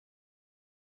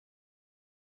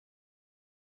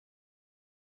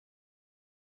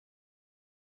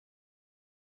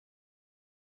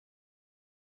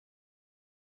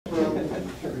Good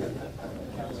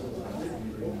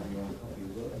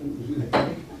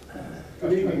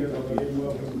evening, everybody, and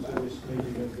welcome to this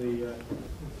meeting of the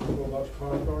Berkshire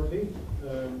Fire Authority,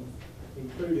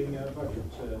 including our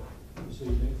budget this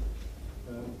evening.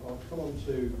 I'll come on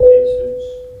to incidents,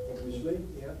 obviously.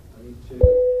 Yeah, I need to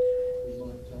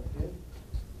remind that here.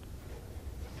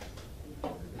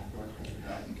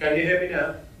 Can you hear me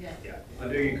now? Yeah. Yeah, I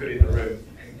knew you could in the room.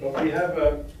 But we have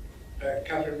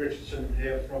Catherine Richardson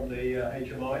here from the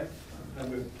HMI, and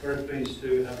we're very pleased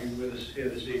to have you with us here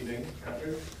this evening,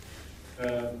 Catherine.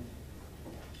 And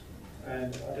I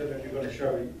don't know if you're going to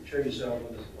show yourself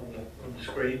on the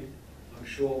screen. I'm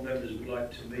sure members would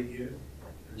like to meet you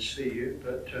and see you,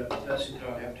 but that's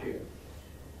entirely up to you.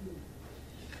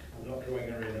 I'm not drawing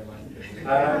her in, am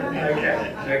I?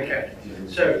 Okay.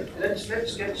 So let's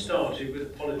get started with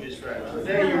apologies for absence.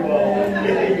 There you are.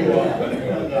 There you are.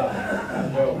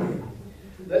 Well,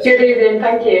 good evening.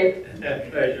 Thank you.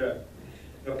 Pleasure.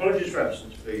 Apologies for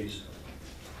absence, please.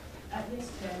 Yes,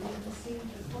 Chair, we've received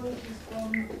apologies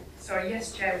from. Sorry,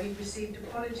 yes, Chair, we've received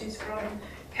apologies from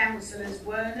Councillors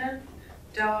Werner,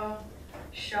 Dar,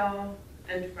 Shah,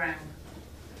 and Brown.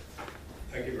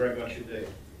 Thank you very much indeed.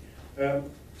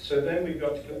 So then we've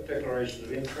got declarations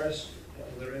of interest.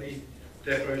 Are there any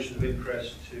declarations of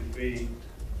interest to be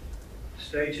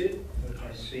stated?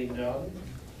 I see none.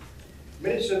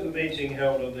 Minutes of the meeting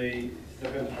held on the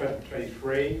November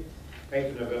 2023, 8th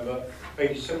of November,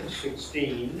 page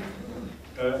 716.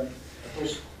 Of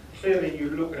course, clearly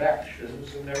you look at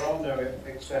actions, and there are no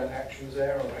extant actions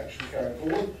there or action carried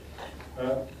forward.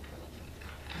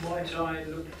 Might I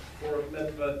look for a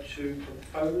member to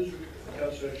propose?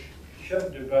 Councillor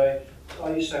Dubay,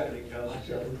 are you seconding,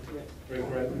 Councillor? Very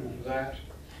grateful for that.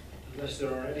 Unless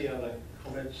there are any other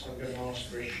comments, I'm going to ask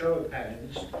for a show of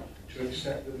hands to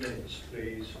accept the minutes,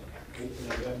 please. 8th of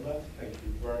November. Thank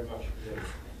you very much indeed.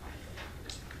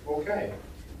 Okay.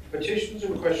 Petitions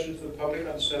and questions for the public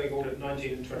under Standing Order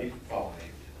 19 and 25.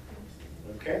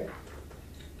 Okay.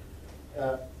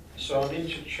 So I'm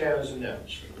into Chair's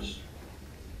announcements.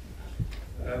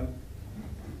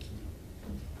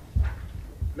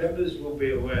 Members will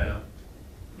be aware,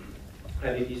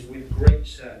 and it is with great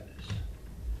sadness,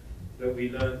 that we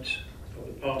learnt of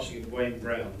the passing of Wayne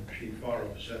Brown, Chief Fire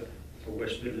Officer for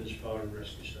West Midlands Fire and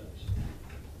Rescue Service.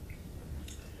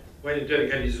 Wayne had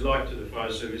dedicated his life to the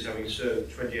fire service, having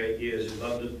served 28 years in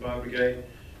London Fire Brigade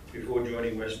before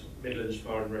joining West Midlands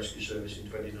Fire and Rescue Service in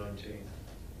 2019.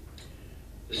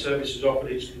 The service has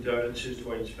offered its condolences to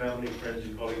Wayne's family, friends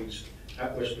and colleagues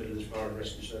at West Midlands Fire and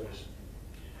Rescue Service.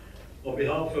 On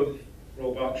behalf of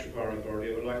Royal Berkshire Fire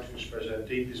Authority, I would like to express our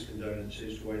deepest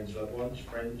condolences to Wayne's loved ones,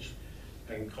 friends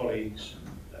and colleagues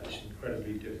at this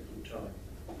incredibly difficult time.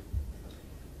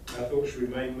 Our thoughts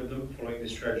remain with them following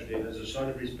this tragedy, and as a sign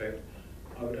of respect,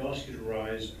 I would ask you to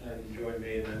rise and join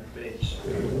me in a minute's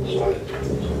silence.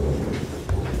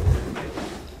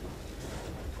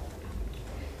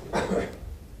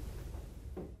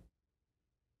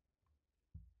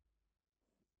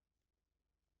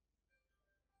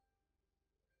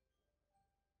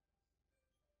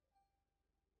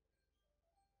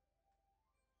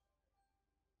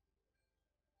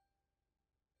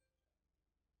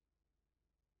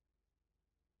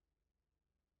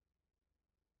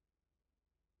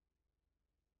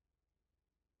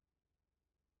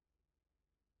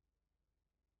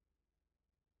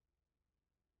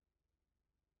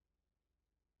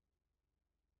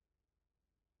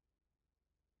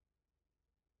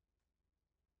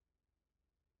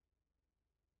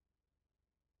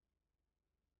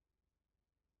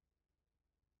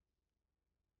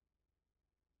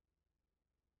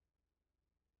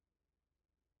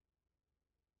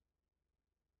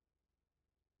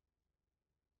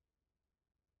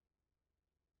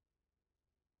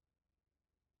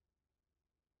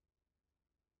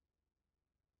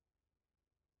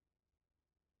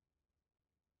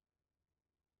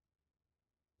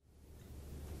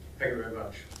 Thank you very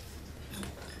much.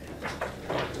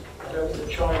 I don't think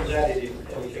the chimes added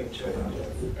anything to it.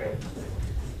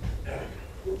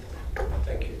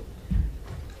 Thank you.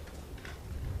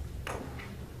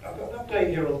 I've got an update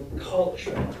here on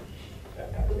culture.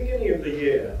 At the beginning of the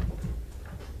year,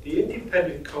 the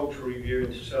Independent Culture Review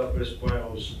into South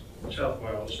Wales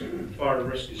Fire and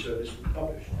Rescue Service was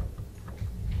published.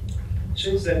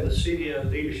 Since then, the senior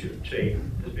leadership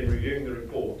team has been reviewing the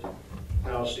report,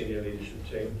 our senior leadership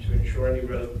team, to ensure any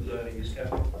relevant learning is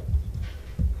gathered.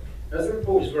 As the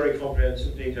report is very comprehensive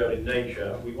and detailed in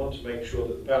nature, we want to make sure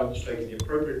that the balance taking the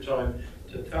appropriate time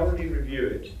to thoroughly review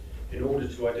it in order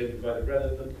to identify the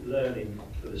relevant learning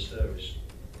for the service.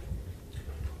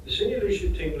 The senior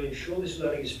leadership team will ensure this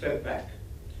learning is fed back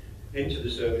into the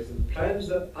service and plans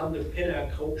that underpin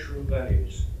our culture and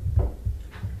values.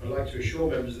 I'd like to assure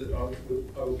members that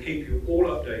I will keep you all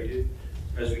updated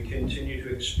as we continue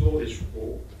to explore this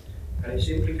report and its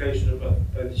implications of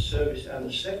both the service and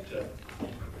the sector.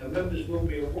 And members will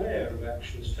be aware of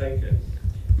actions taken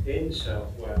in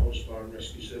South Wales Fire and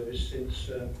Rescue Service since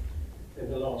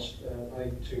in the last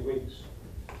 2 weeks.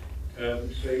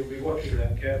 So you'll be watching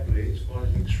that carefully. It's quite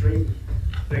an extreme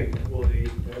thing for the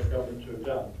Welsh Government to have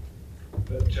done.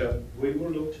 But we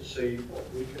will look to see what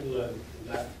we can learn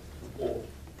from that report.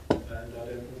 And I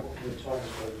don't know what the time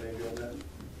scale maybe on that,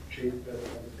 Chief, but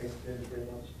I think 2 to 3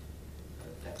 months.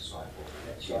 Next cycle.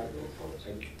 Next cycle.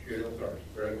 Thank you.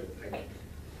 Very good, thank you.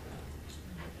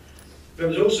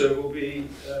 Members also will be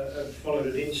followed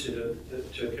an incident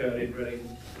that occurred in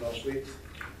Reading last week.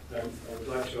 I would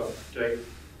like to update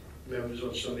members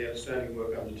on some of the outstanding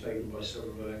work undertaken by some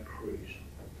of our crews.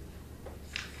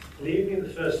 On the evening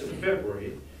of the 1st of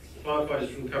February, firefighters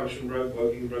from Cumberland Road,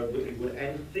 Woking Road, Whitleywood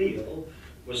and Thiel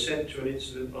were sent to an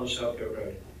incident on Southcote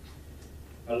Road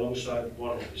alongside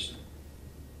one officer.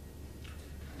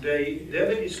 They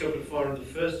discovered a fire on the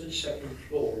 1st and 2nd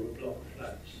floor of a block of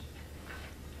flats.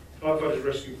 Firefighters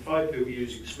rescued 5 people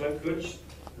using smoke goods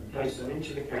and placed them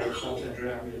into the care of Southend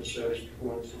Ambulance Service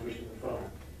before extinguishing the fire.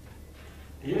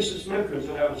 The use of smoke goods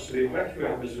allowed us to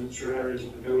evacuate residents through areas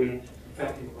of the building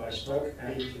affected by smoke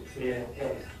and into clear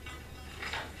air.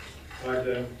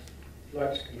 I'd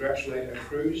like to congratulate our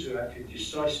crews who acted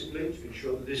decisively to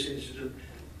ensure that this incident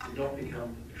did not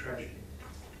become a tragedy.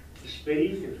 The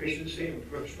speed, efficiency and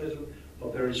professionalism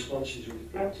of their responses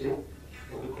reflected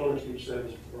of the quality of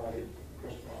service provided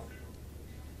across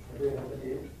Berkshire. Do we have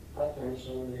any updates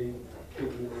on the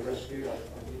people who were rescued? I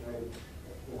think they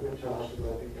were good to us,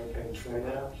 but I think they came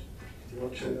straight out. Do you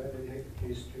want to add anything,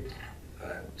 please?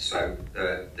 So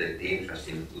the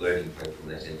interesting learning point from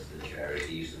this incident, Chair, is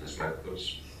the use of the smoke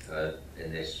goods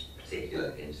in this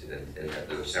particular incident, in that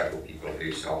there were several people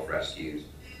who self-rescued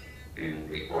who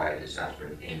required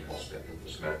assessment in hospital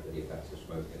for smoke, the effects of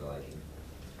smoke inhalation.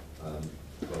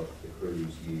 But the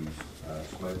crews used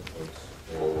smoke goods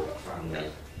for a family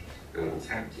who were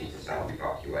attempted to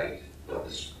self-evacuate, but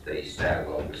the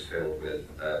stairwell was filled with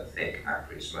thick,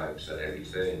 acrid smoke, so they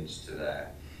returned to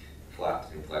their flat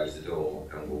and closed the door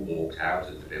and were walked out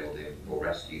of the building or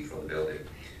rescued from the building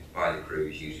by the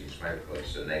crews using smoke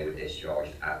goods, and they were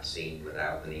discharged at scene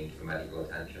without the need for medical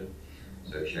attention.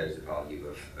 So it shows the value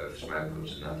of smoke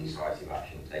goods and that decisive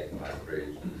action taken by the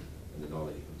crews and the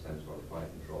knowledge from Thames Valley Fire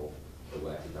Control of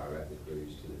where to direct the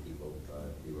crews to the people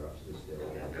who were actually still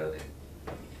in the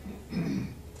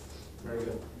building. Very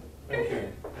good. Thank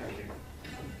you. Thank you.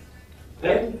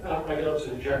 Then, I get on to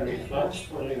the January floods.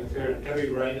 Following a period of heavy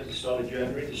rain at the start of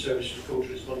January, the service was called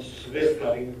to respond to severe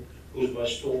flooding caused by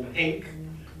Storm Hink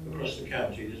across the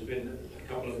county. There's been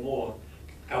a couple of more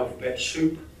alphabet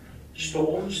soup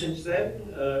storms since then.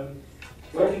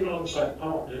 Working alongside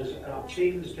partners, our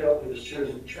team has dealt with a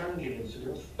series of challenging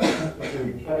incidents,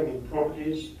 including flooding in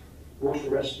properties, water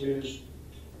rescues,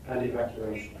 and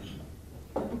evacuations.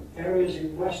 Areas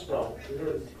in West Berkshire,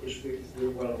 of course we're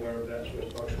well aware of that as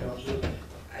West Berkshire Council,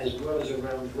 as well as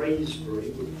around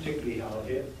Raysbury, were particularly hard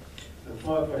hit, and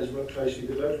firefighters work closely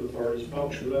with local authorities,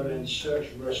 Berkshire Lowland Search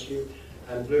and Rescue,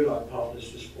 and Blue Light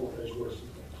Partners to support those works.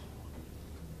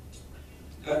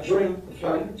 During the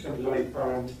flooding, Thames Valley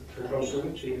Fire and Control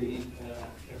Service, TV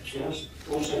FCS,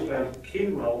 also played a key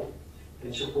role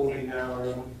in supporting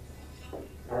our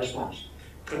response.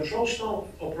 Control staff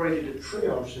operated a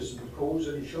triage system of calls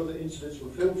and ensured that incidents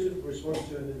were filtered, responded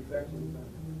to in an effective manner.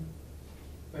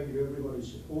 Thank you to everyone who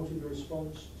supported the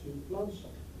response to floods.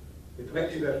 The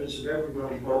collective efforts of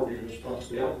everyone involved in response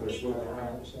to the outburst were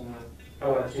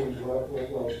how our teams work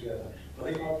well together. I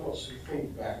think I've got some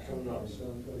feedback coming up, so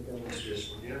I'm going to go into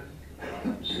this one, yeah?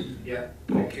 Yeah,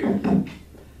 thank you.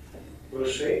 We'll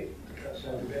see. That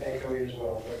sounds a bit echoey as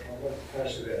well, but I'm going to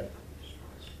persevere.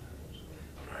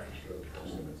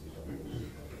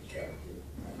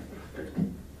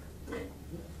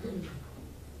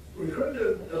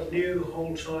 Recruitment of new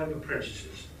whole-time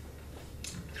apprentices.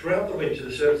 Throughout the winter,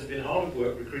 the service has been hard at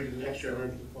work recruiting the next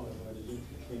generation of firefighters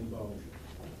in Berkshire.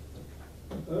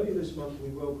 Earlier this month, we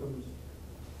welcomed.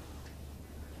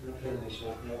 Not hearing this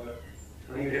one,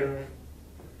 no, are you hearing?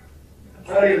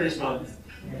 Earlier this month,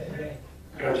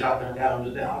 goes up and down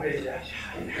and down. You're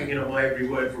hanging on my every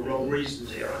word for wrong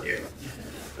reasons here, aren't you?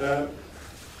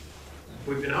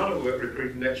 We've been hard at work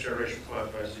recruiting the next generation of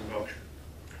firefighters in Berkshire.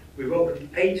 We welcomed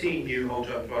 18 new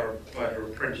whole-time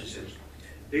firefighter apprentices.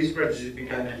 These apprentices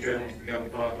began their journey to become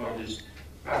firefighters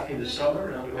back in the summer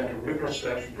and underwent a rigorous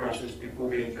selection process before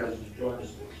being chosen to join the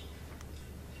force.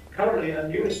 Currently, our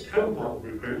newest cohort of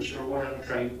recruits are away on a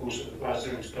training course at the Fire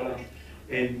Service College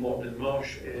in Morton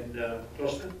Marsh in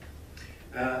Gloucester.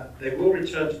 They will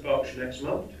return to Berkshire next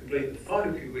month to complete the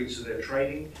final few weeks of their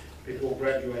training before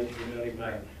graduating in early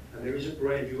May. And there is a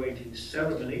graduating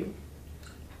ceremony,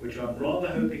 which I'm rather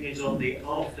hoping is on the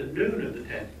afternoon of the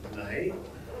 10th of May,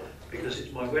 because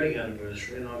it's my wedding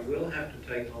anniversary and I will have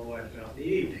to take my wife out in the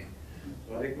evening.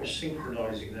 So I think we're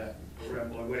synchronising that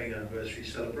around my wedding anniversary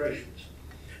celebrations.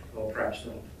 Or perhaps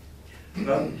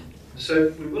not.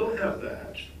 So we will have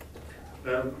that.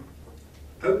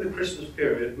 Over the Christmas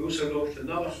period, we also launched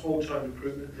another whole-time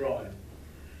recruitment drive.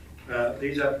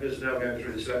 These applicants are now going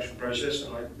through the selection process,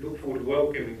 and I look forward to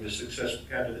welcoming the successful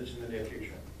candidates in the near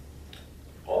future.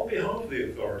 On behalf of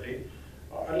the authority,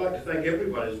 I'd like to thank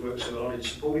everyone who's worked so hard in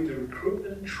supporting the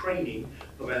recruitment and training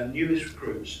of our newest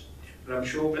recruits. And I'm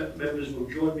sure members will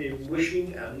join me in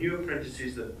wishing our new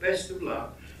apprentices the best of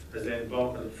luck as they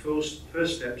embark on the first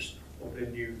steps of their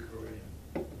new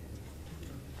career.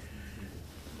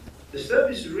 The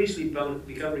service has recently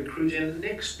begun recruiting the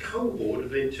next cohort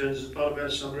of interns as part of our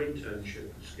summer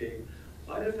internship scheme.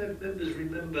 I don't know if members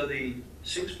remember the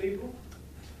 6 people?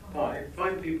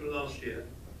 Five people last year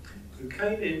who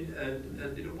came in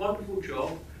and did a wonderful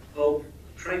job of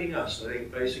training us, I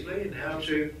think, basically, in how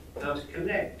to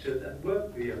connect and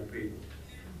work with young people.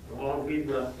 And while we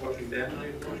were watching them,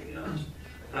 they were watching us.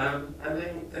 And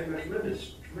they were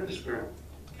tremendous growth.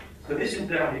 So this is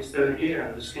now its 3rd year,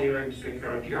 and the scheme aims to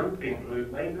encourage young people who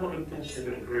may not have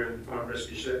considered a career in the fire and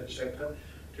rescue sector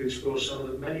to explore some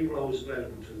of the many roles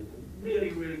available to them. Really,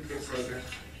 really good program.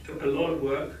 Took a lot of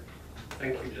work.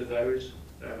 Thank you to those.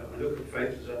 I look at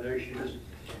Faith, as I know she was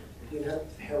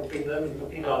helping them and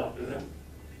looking after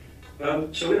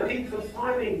them. So we're looking for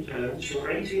 5 interns who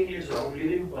are 18 years old,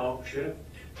 live in Berkshire,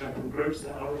 and from groups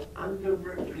that are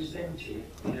underrepresented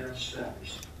in our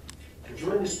service, to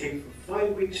join the scheme for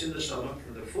 5 weeks in the summer,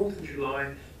 from the 4th of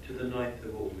July to the 9th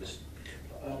of August.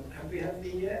 Have we had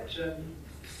any yet?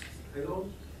 Hang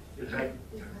on. You've had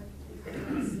 6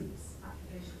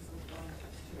 applications so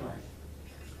far. Right.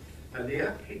 And the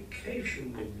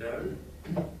application window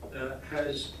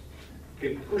has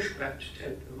been pushed back to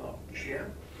 10th of March, yeah?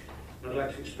 I'd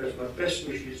like to express my best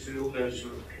wishes to all those who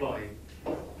apply.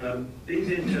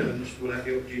 These interns will have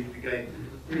the opportunity to gain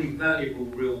really valuable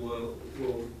real-world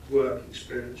work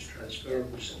experience,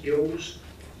 transferable skills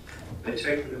they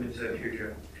take with them into their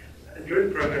future. And during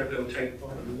the programme, they'll take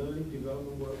part in learning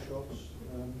development workshops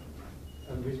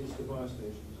and visits to fire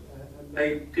stations. And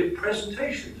they did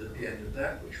presentations at the end of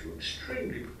that, which were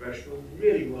extremely professional,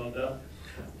 really well done.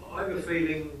 I have a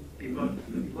feeling, you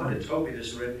might have told me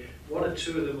this already, 1 or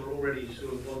 2 of them are already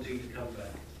sort of wanting to come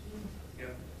back. Yeah.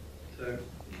 So,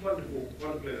 wonderful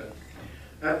event.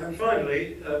 And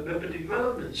finally, a member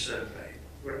development survey.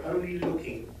 We're only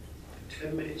looking for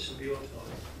 10 minutes of your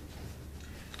time.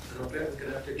 And I bet we're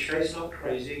going to have to chase like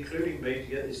crazy, including me, to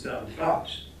get this done. But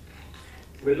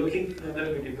we're looking for a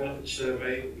member development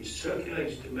survey. It will be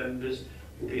circulated to members. It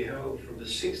will be held from the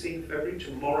 16th of February,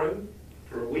 tomorrow,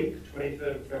 for a week,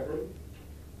 23rd of February.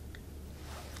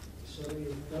 So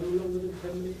no longer than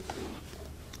 10 minutes.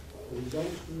 The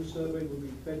results from the survey will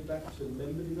be fed back to the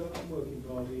Member Development Working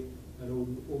Party and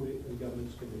Audit and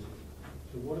Governance Committee.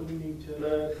 So what do we need to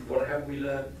learn? What have we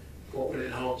learned? What will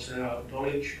enhance our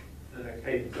knowledge and our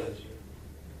capability?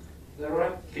 Is that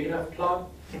right? Big enough plug?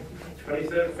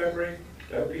 23rd of February?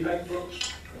 Don't be late,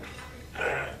 Brooks.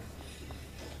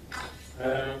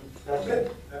 That's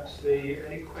it. That's the,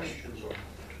 any questions on it?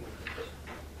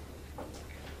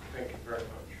 Thank you very much.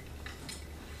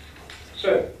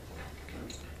 So,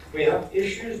 we have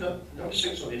issues, number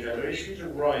 6 on the agenda, issues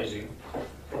arising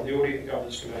from the Audit and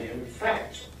Governance Committee. And in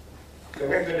fact, the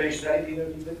recommendation has been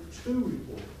only that 2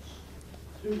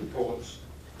 reports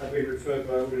have been referred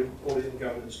by Audit and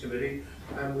Governance Committee,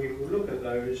 and we will look at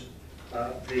those,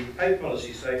 the pay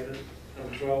policy statement,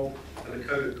 number 12, and the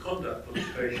Code of Conduct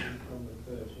Consultation, number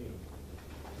 13.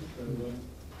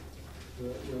 So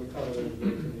we'll cover those in the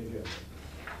agenda.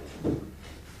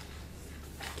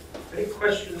 Any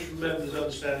questions from members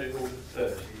understanding Order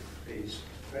 30, please?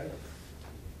 Okay.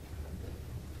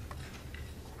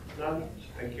 None?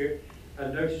 Thank you.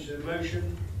 And notice of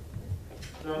motion?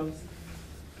 None?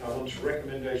 Now on to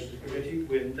recommendations of committee.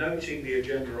 We're noting the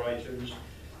agenda items,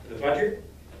 the budget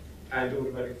and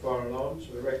automatic fire alarms.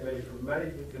 We're recommending from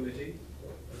Management Committee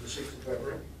on the 6th of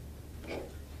February.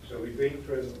 So we've been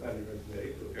through the Management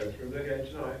Committee. We'll go through them again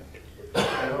tonight.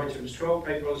 And items 12,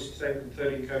 pay policy statement, and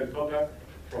 13, Code of Conduct,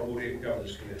 from Audit and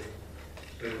Governance Committee.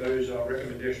 So those are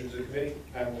recommendations of the committee,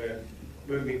 and we're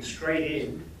moving straight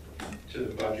in to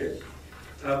the budget.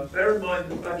 Bear in mind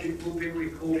the budget will be a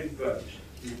recorded vote.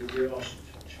 You will be asked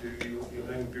to, your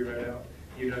name will be read out,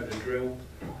 you know the drill,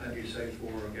 and you say for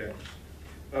or against.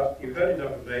 But you've heard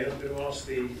enough of me. I'm going to ask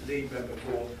the lead member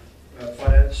for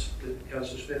Finance,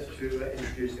 Councillor Smith, to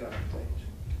introduce the item, please.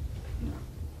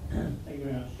 Thank you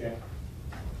very much, Chair.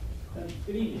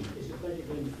 Good evening. It's a pleasure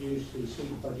to introduce the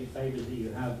single budget favours that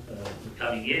you have for the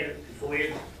coming year before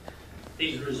you.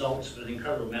 These are the results of an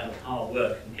incredible amount of hard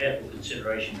work and careful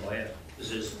consideration by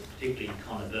officers, particularly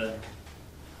Conor Byrne,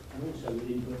 and also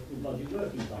within the Budget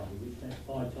Working Party, which met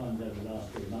 5 times over the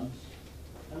last 3 months,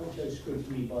 and also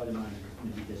scrutiny by the Management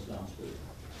Committee just last week.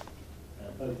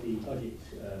 Both the Budget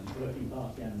Working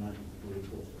Party and the Management Committee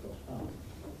reports across Parliament.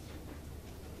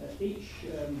 Each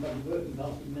Budget Working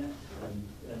Party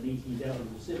meeting dealt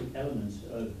with specific elements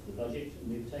of the budget, and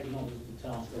we've taken on the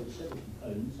task over several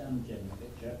components and the general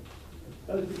picture,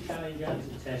 both to challenge and to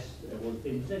test what's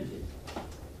been presented.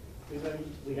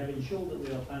 We have ensured that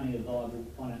we are planning a viable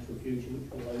financial future which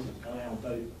will allow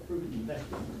both prudent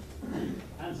investment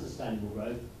and sustainable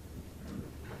growth.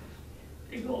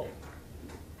 Good God.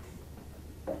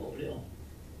 Put it on.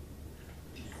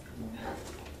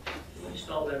 Let me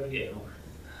start there again.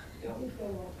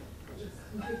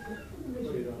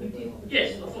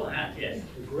 Yes, I thought I had, yes.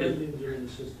 The gremlins are in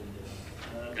the system.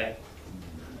 Okay.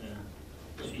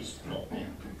 It's not there.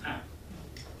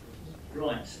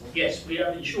 Right. Yes, we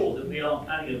have ensured that we are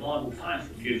planning a viable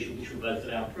financial future which will both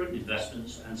allow prudent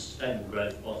investments and sustainable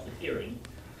growth whilst adhering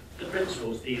to the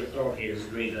principles the authority has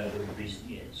agreed over in recent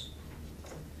years.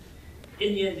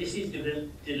 In the end, this is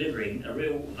delivering a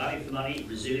real value for money,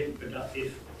 resilient,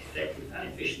 productive, effective and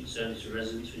efficient service to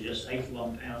residents for just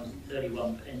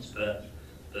 £81.31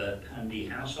 per handy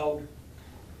household,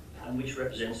 and which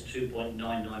represents a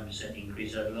 2.99%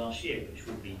 increase over last year, which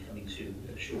we'll be coming to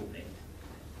shortly.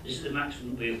 This is the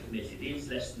maximum we have committed. It is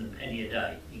less than a penny a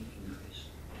day increase.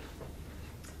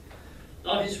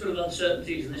 Life is full of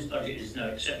uncertainties, and this budget is no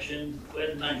exception. When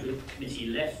the Management Committee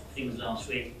left things last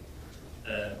week,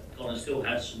 Conor still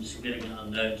has some significant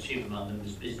unknowns. Chief among them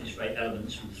was business rate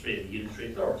elements from 3 of the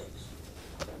unitary authorities,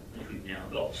 which we've now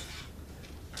got.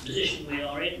 The position we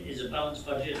are in is a balanced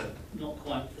budget of not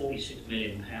quite £46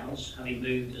 million, having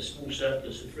moved a small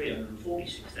surplus of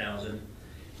 £346,000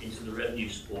 into the revenue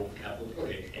support for capital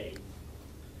project heading.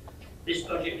 This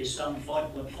budget is some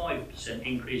 5.5%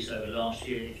 increase over last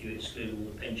year if you exclude all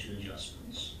the pension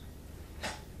adjustments.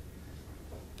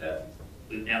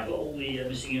 We've now got all the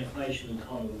missing information, and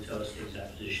Conor will tell us the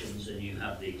exact positions, and you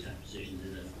have the exact positions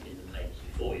in the papers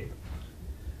before you.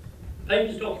 The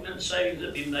papers document the savings that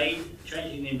have been made,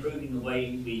 changing and improving the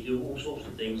way we do all sorts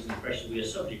of things and the pressures we are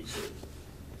subject to.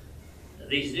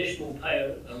 These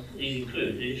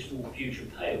include additional future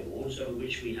pay awards over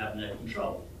which we have no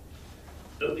control.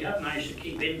 But we have managed to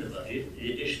keep in the budget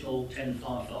the additional 10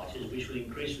 firefighters, which will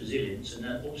increase resilience and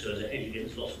also as a hedge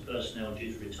against loss of personnel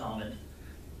due to retirement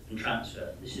and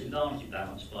transfer. This is largely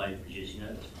balanced by reducing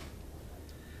overtime.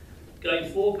 Going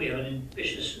forward, we have an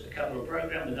ambitious capital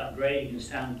programme with upgrading and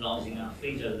standardising our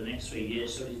fleet over the next 3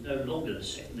 years, so it is no longer the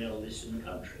second eldest in the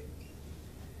country.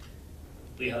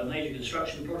 We have a major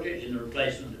construction project in the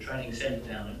replacement of the training centre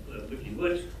down at Whitley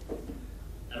Wood,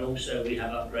 and also we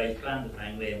have upgrades planned at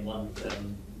Langley and one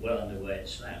well underway at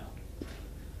Slough.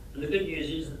 And the good news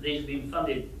is that these have been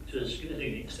funded to a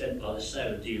significant extent by the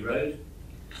sale of D Road,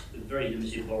 with very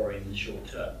limited borrowing in the short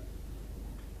term.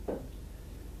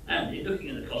 And in looking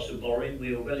at the cost of borrowing,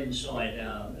 we are well inside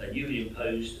our newly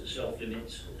imposed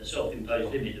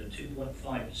self-imposed limit of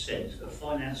 2.5% of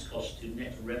finance cost to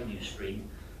net revenue stream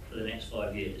for the next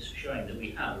 5 years, showing that we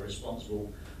have a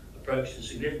responsible approach to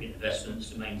significant investments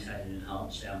to maintain and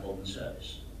enhance our modern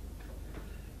service.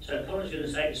 So Conor's going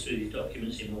to take us through these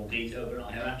documents in more detail, but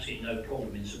I have absolutely no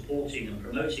problem in supporting and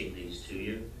promoting these to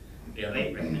you. We have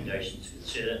 8 recommendations to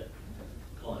consider.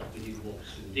 Conor, would you walk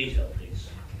us through the detail, please?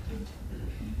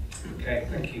 Okay,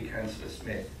 thank you, Councillor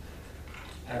Smith.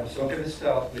 So I'm going to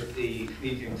start with the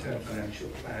medium-term financial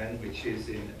plan, which is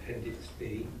in Appendix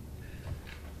B.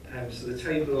 So the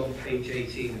table on page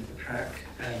 18 of the pack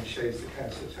shows the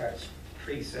council tax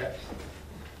precept,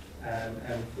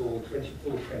 and for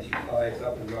 24-25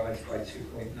 that will rise by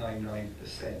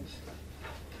 2.99%.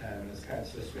 As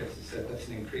Councillor Smith has said, that's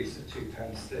an increase of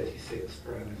 £2.36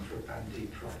 per annum for a Band D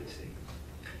property.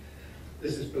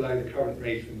 This is below the current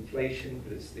rate of inflation,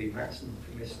 but it's the maximum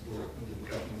permissible under the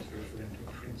government's referendum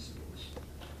principles.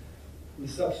 In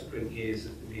subsequent years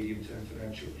of the medium-term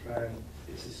financial plan,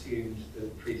 it's assumed that the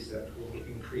precept will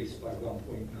increase by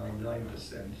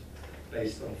 1.99%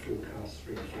 based on forecasts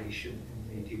for inflation in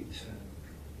the medium term.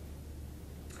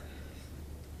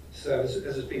 So as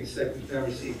has been said, we've now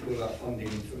received all our funding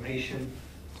information.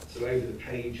 So over the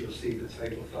page you'll see the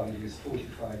total funding is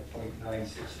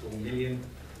 45.964 million,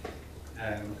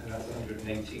 and that's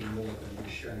 118 more than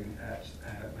was shown at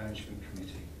management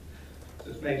committee. So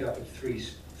it's made up of three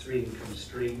income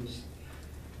streams.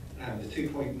 The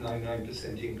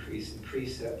 2.99% increase in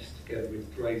precepts, together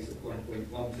with growth of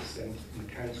 1.1% in the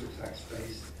council tax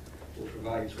base, will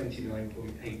provide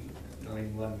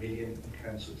 29.891 million in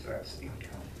council tax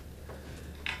income.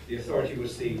 The authority will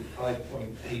receive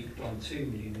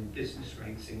 5.812 million in business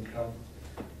rates income.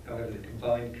 However, the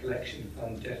combined collection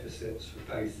fund deficits for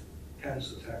both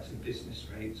council tax and business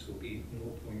rates will be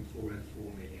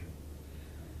 0.404 million.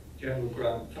 General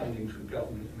grant funding from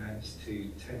government amounts to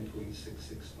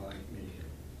 10.665 million.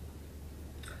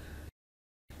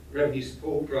 Revenue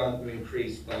support grant will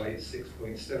increase by 6.7% for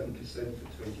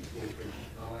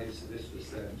 24-25, so this was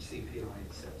CPI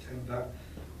in September.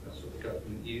 That's what the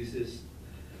government uses.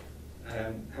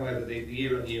 However, the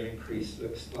year-on-year increase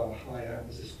looks far higher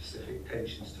as a specific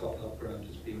pensions top-up grant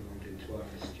has been rolled into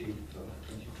RSG for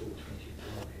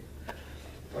 24-25.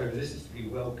 However, this is to be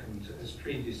welcomed as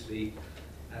previously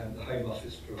the Home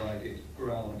Office provided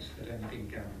grant had only been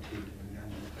guaranteed on an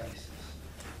annual basis.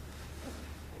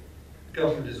 The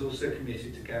government has also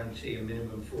committed to guarantee a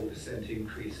minimum 4%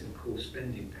 increase in core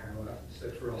spending power, so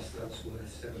for us that's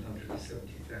worth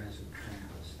 £770,000.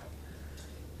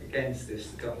 Against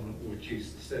this, the government will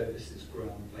reduce the services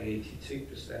grant by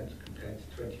 82% compared to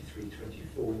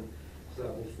 23-24, so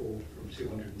that will fall from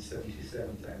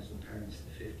 £277,000 to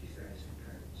 £50,000.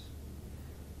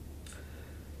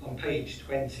 On page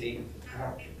 20 of the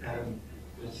pack,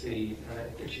 you'll see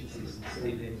efficiencies and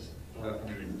savings of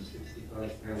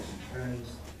 £565,000,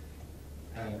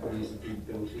 and these have been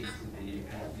built into the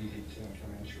medium-term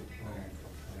financial plan for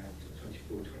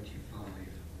 24-25.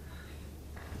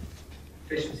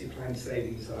 Efficiency plan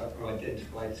savings are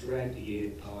identified throughout the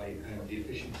year by the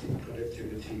efficiency and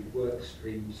productivity work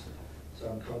streams, so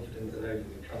I'm confident that over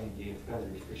the coming year further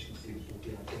efficiencies will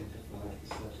be identified for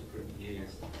subsequent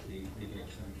years of the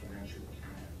medium-term financial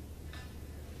plan.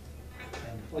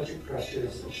 Budget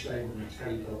pressures are shown on the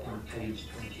table on page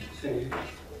 22.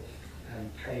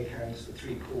 Pay accounts for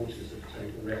 3/4 of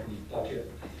total revenue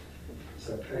budget,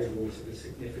 so pay awards have a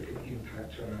significant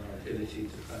impact on our ability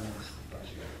to balance the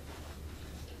budget.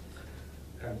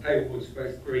 Pay awards for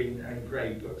both green and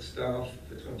grey book staff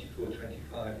for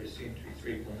 24-25 are assumed to be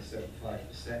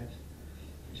 3.75%,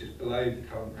 which is below the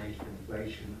current rate of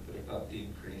inflation but above the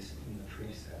increase in the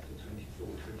precept for 24-25.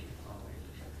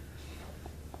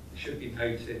 It should be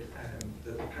noted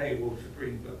that the pay award for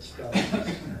green book staff is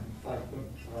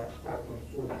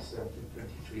 5.4% in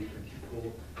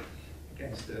 23-24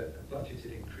 against a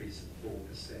budgeted increase of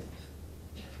 4%.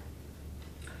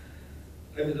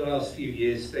 Over the last few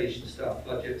years, station staff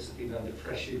budgets have been under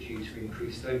pressure due to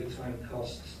increased overtime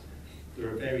costs. There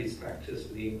are various factors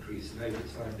for the increase in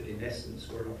overtime, but in essence,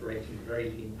 we're operating a very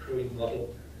lean crewing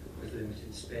model with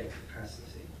limited spare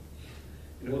capacity.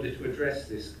 In order to address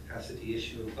this capacity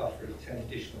issue, a buffer of 10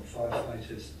 additional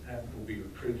firefighters will be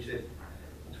recruited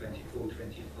in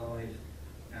 24-25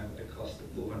 at a cost of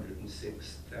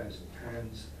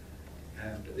 £406,000.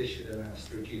 But this should allow us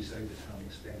to reduce overtime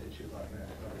expenditure by about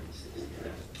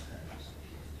 £160,000.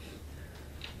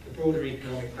 The broader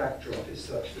economic backdrop is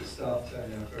such that staff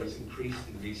turnover has increased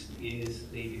in recent years,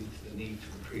 leading to the need to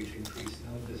recruit increased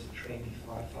numbers of trainee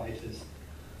firefighters.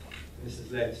 And this has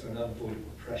led to an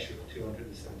unavoidable pressure of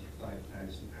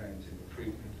 £275,000 in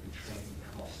recruitment and training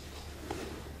costs.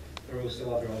 There are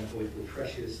also other unavoidable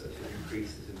pressures, such as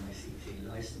increases in ICT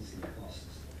licensing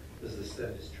costs, as the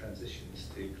service transitions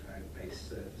to cloud-based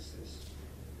services.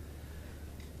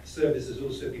 The service has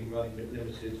also been running with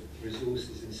limited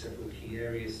resources in several key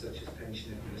areas such as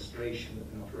pension administration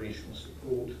and operational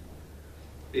support.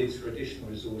 Bids for additional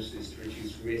resources to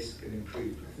reduce risk and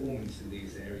improve performance in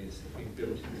these areas have been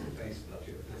built into the base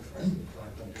budget for the price of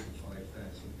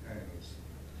 £505,000.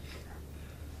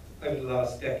 Over the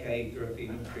last decade, there have been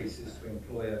increases to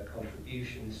employer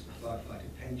contributions for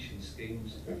firefighter pension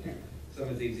schemes. Some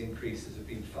of these increases have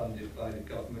been funded by the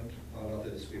government, while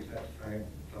others we've had to find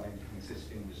from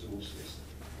existing resources.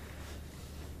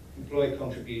 Employer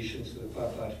contributions for the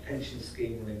firefighter pension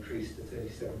scheme will increase to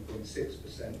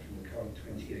 37.6% from the current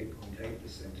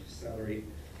 28.8% of salary,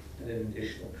 and an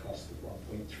additional cost of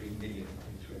 £1.3 million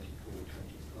in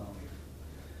 24-25.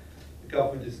 The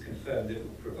government has confirmed it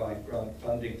will provide grant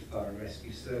funding to fire and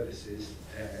rescue services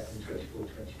in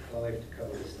 24-25 to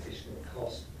cover this additional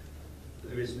cost.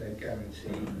 There is no guarantee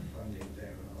of funding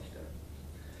thereafter.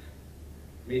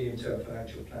 Medium-term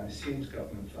financial plan assumes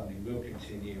government funding will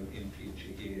continue in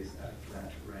future years at a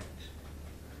flat rate.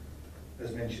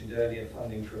 As mentioned earlier,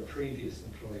 funding for a previous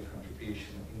employer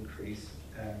contribution increase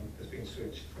has been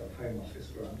switched from Home Office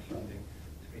grant funding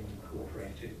to being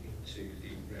incorporated into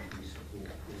the revenue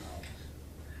support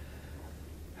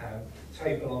grant.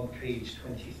 Table on page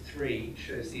 23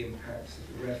 shows the impacts of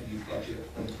the revenue budget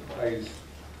on the proposed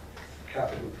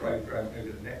capital programme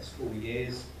over the next 4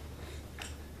 years.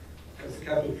 As the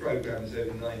capital programme is over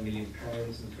 £9 million in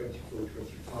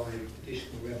 24-25,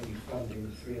 additional revenue funding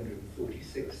of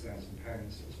 £346,000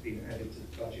 has been added to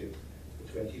the budget for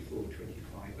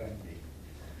 24-25 only.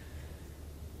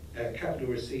 Capital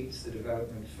receipts, the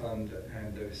development fund,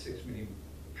 and over £6 million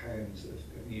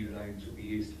of new loans will be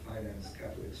used to finance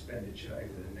capital expenditure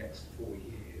over the next 4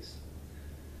 years.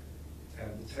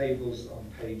 The tables on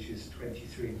pages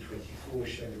 23 and 24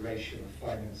 show the ratio of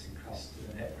financing costs to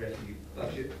the net revenue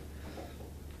budget.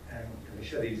 And they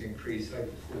show these increase over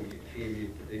the 4-year period,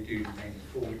 but they do remain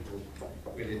affordable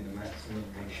within the maximum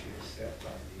ratio set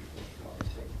by the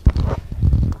authority.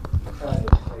 The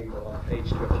final table on page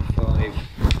 25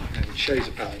 it shows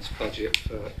a balanced budget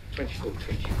for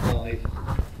 24-25.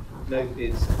 No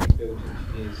bids have been built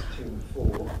into years 2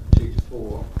 to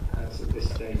 4. So at this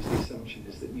stage, the assumption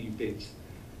is that new bids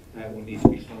will need to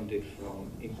be funded from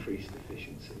increased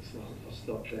efficiency. So I'll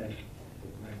stop there for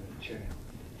the moment, Chair.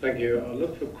 Thank you. I'll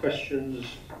look for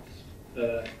questions.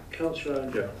 Councillor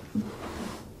Joe.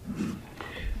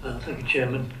 Thank you,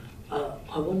 Chairman.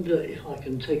 I wonder if I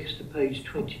can take us to page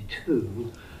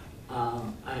 22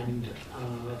 and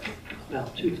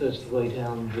about 2/3 of the way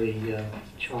down the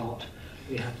chart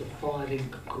we have the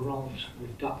filing grant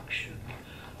reduction.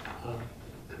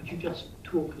 Could you just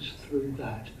talk us through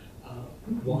that?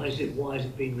 Why is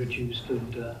it being reduced,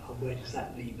 and where does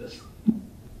that leave us?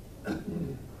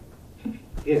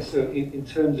 Yes, so in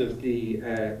terms of the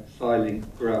filing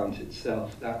grant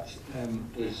itself, that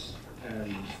was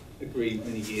agreed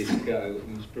many years ago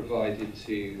and was provided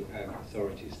to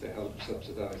authorities to help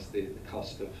subsidise the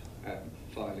cost of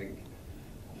filing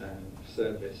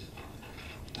service.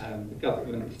 The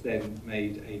government then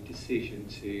made a decision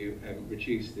to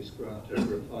reduce this grant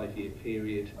over a 5-year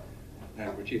period,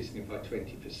 reducing it by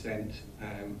 20%.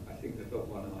 I think they've got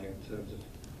one eye in terms of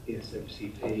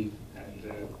ESFCP and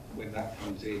when that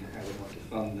comes in, how they want to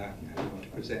fund that and how they want to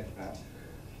present that.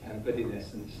 But in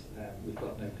essence, we've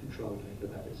got no control over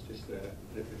that. It's just the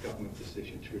government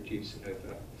decision to reduce it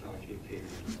over a 5-year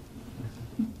period.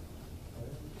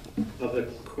 Other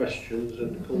questions,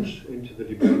 and of course into the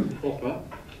debate proper.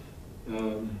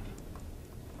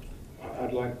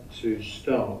 I'd like to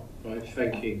start by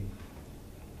thanking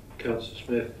Councillor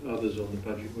Smith, others on the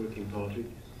Budget Working Party,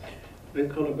 and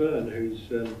Conor Byrne, who's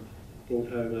brought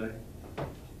home a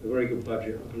very good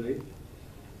budget, I believe.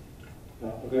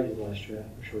 I'll go to you, Vice Chair.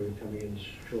 I'm sure you're coming in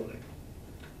shortly.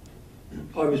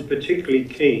 I was particularly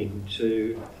keen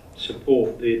to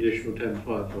support the additional 10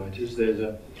 firefighters. There's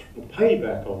a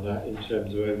payback on that in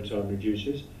terms of overtime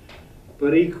reduces,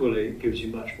 but equally it gives you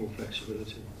much more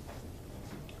flexibility.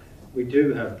 We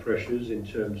do have pressures in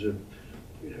terms of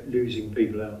losing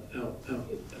people out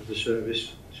of the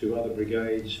service to other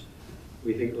brigades.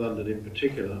 We think London in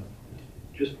particular.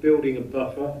 Just building a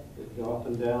buffer, it can go up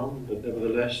and down, but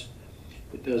nevertheless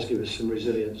it does give us some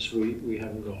resilience we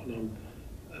haven't got, and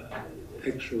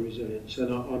extra resilience,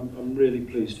 and I'm really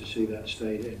pleased to see that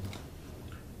stayed in.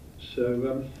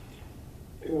 So,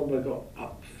 who have I got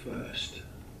up first?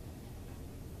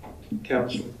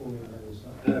 Councillor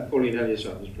Pauline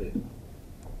Elliott-Sutton, please.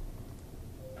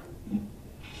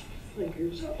 Thank you.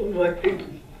 Is that all right?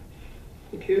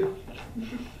 Thank you.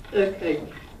 Okay.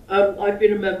 I've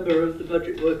been a member of the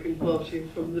Budget Working Party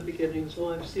from the beginning,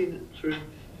 so I've seen it through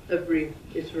every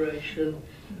iteration.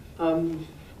 And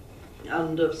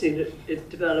I've seen it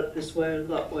develop this way and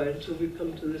that way until we've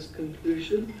come to this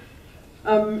conclusion.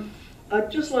 I'd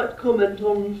just like to comment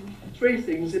on 3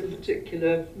 things in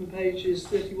particular from pages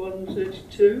 31 and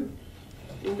 32.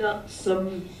 And that's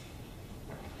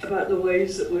about the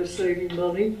ways that we're saving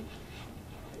money.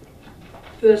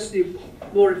 Firstly,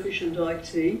 more efficient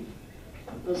IT,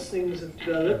 as things have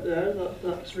developed there,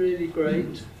 that's really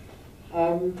great.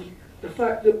 The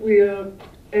fact that we are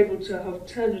able to have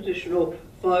 10 additional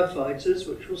firefighters,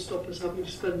 which will stop us having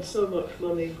to spend so much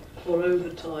money on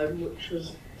overtime, which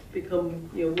has become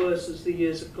worse as the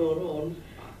years have gone on,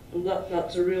 and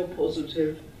that's a real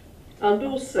positive. And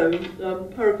also,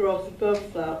 paragraph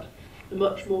above that, the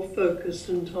much more focused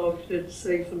and targeted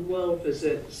safe and well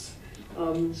visits,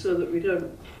 so that we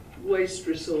don't waste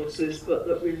resources, but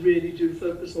that we really do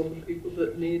focus on the people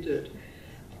that need it.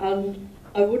 And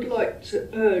I would like to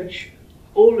urge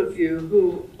all of you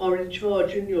who are in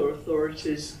charge in your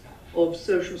authorities of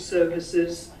social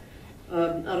services,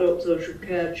 adult social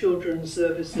care, children's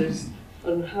services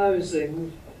and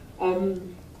housing,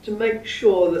 to make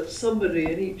sure that somebody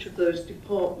in each of those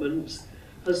departments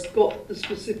has got the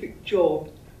specific job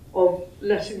of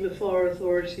letting the fire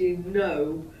authority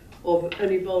know of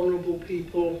any vulnerable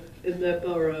people in their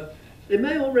borough. They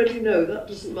may already know, that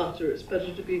doesn't matter, it's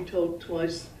better to be told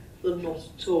twice than not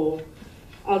at all.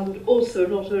 And also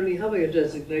not only having a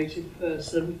designated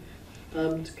person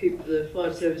to keep the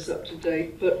fire service up to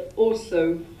date, but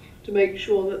also to make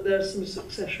sure that there's some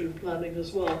succession planning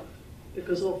as well,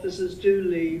 because officers do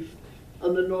leave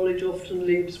and the knowledge often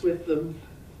leaves with them,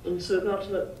 and so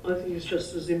that I think is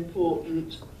just as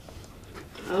important.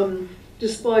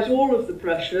 Despite all of the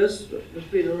pressures that have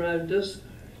been around us,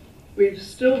 we've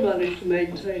still managed to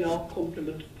maintain our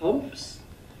complement of pumps.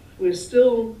 We're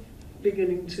still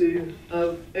beginning to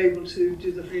able to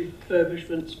do the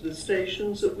refurbishments of the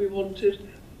stations that we wanted,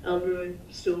 and we're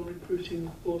still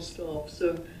recruiting more staff,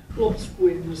 so lots of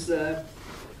wins there.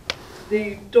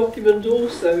 The document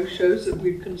also shows that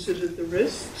we've considered the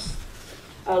risks,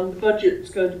 and the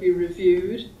budget's going to be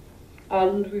reviewed,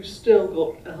 and we've still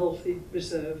got a healthy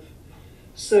reserve.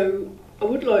 So I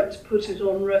would like to put it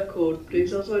on record,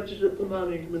 please, as I did at the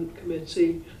Management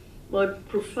Committee, my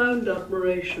profound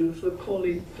admiration for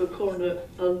Coroner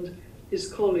and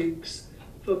his colleagues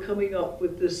for coming up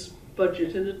with this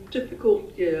budget in a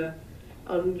difficult year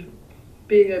and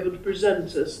being able to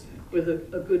present us with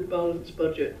a good balanced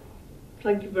budget.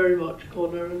 Thank you very much,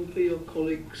 Connor, and for your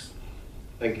colleagues.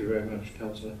 Thank you very much,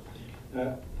 Councillor.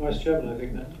 Vice Chairman, I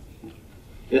think then.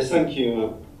 Yes, thank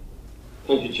you.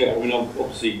 Thank you, Chair. I mean,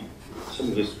 obviously, some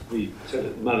of this we said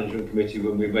at the Management Committee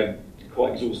when we went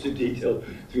quite exhaustive detail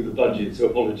through the budget, so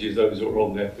apologies those that were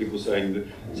on there, people saying the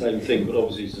same thing, but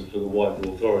obviously it's for the wider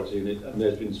authority, and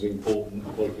there's been some important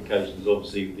qualifications,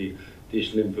 obviously, with the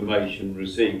additional information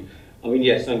received. I mean,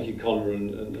 yes, thank you, Connor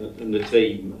and the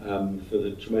team for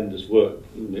the tremendous work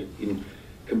in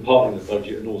compiling the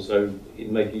budget, and also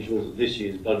in making sure that this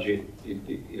year's budget,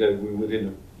 we're within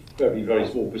a very, very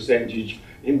small percentage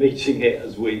in meeting it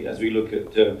as we look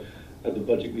at the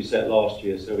budget we set last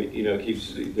year. So it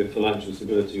keeps the financial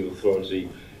stability of authority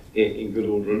in good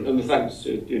order. And the thanks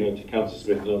to Councillor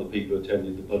Smith and other people who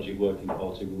attended the budget working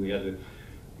party. We had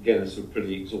again a sort of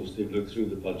pretty exhaustive look through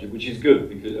the budget, which is good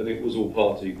because I think it was all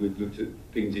party. We looked at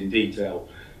things in detail,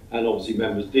 and obviously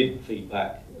members did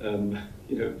feedback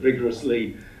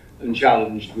rigorously and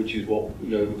challenged, which is what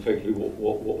effectively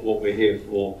what we're here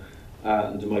for,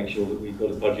 and to make sure that we've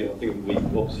got a budget I think we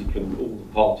obviously all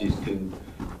the parties can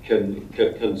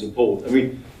support. I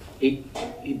mean,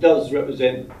 it does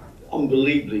represent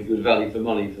unbelievably good value for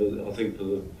money for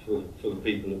the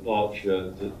people of Berkshire.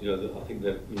 That I think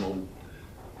that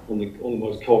on the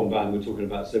most common band we're talking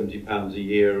about £70 a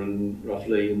year and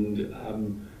roughly, and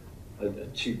a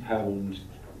 £2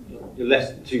 less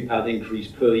than £2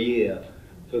 increase per year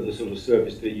for the sort of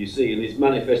service that you see, and it's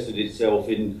manifested itself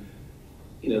in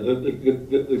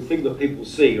the thing that people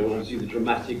see are obviously the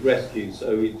dramatic rescue.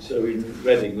 So in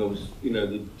Reading there was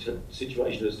the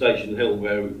situation at Station Hill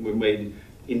where we made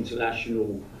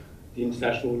international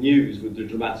news with the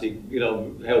dramatic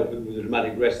help with the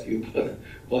dramatic rescue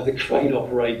by the crane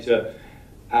operator,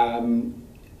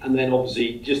 and then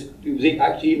obviously it was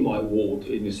actually in my ward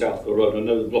in the Southcote Road. I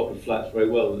know the block of flats very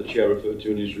well that the chair referred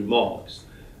to in his remarks.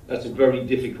 That's a very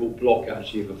difficult block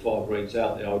actually if a fire breaks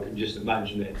out there. I can just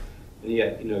imagine it. And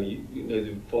yet,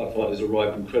 the firefighters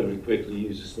arrived incredibly quickly,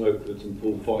 used the smoke hoods and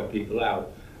pulled 5 people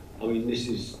out. I mean, this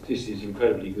is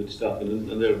incredibly good stuff, and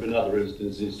there have been other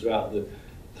instances throughout the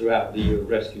year of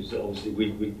rescues that obviously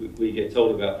we get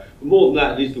told about. But more than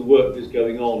that, is the work that's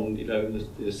going on, in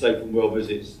the safe and well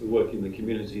visits, the work in the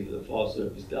community that the fire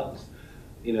service does,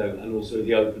 and also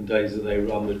the open days that they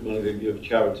run with money of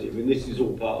charity. I mean, this is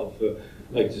all part of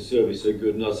makes the service so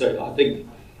good. And I think.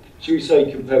 Should we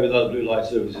say compare with other blue light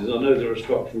services? I know there are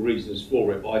structural reasons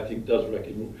for it, but I think it does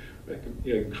reckon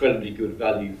incredibly good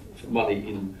value for money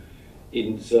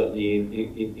certainly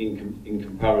in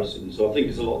comparison. So I think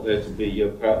there's a lot there to be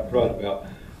proud about.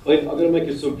 I'm going to make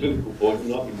a sort of political point,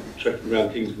 and I've been trekking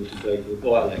around Kingswood today for the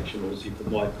by-election, obviously for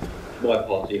my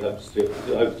party hopes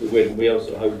to win, and we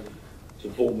also hope to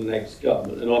form the next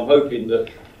government. And I'm hoping that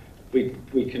we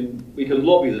can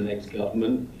lobby the next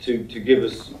government to give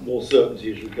us more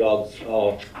certainty as regards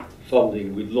our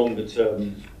funding with longer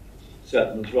term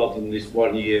settlements rather than this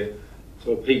 1 year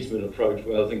sort of piecemeal approach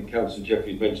where I think Councillor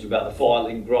Jeffries mentioned about the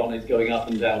filing grant is going up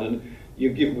and down, and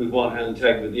you're given with one hand and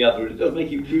taken with the other. It does make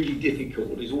it really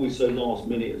difficult. It's always so last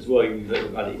minute as well. You think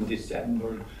about it in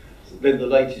December and then the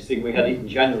latest thing we had in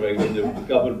January when the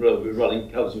government were running,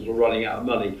 councils were running out of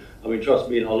money. I mean, trust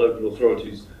me, in our local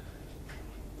authorities,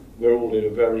 we're all in a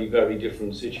very, very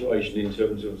different situation in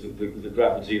terms of the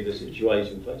gravity of the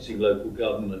situation facing local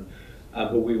government.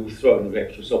 But we were thrown an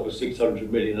extra sop of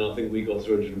 600 million, and I think we got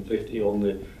 350 on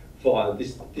the fire.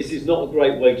 This is not a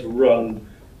great way to run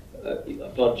a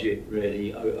budget,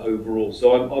 really, overall.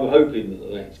 So I'm hoping that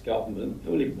the next government,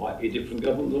 well, it might be a different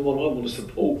government than one I want to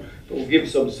support, but will give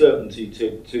some certainty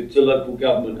to local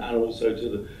government and also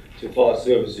to fire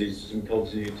services, some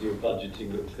continuity of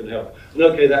budgeting that can help. And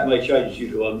okay, that may change due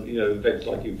to events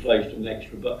like inflation and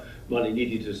extra, but money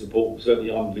needed to support.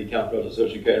 Certainly, I'm the counter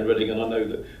social care in Reading, and I know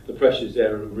that the pressures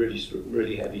there are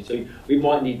really heavy. So we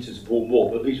might need to support more,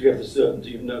 but at least we have the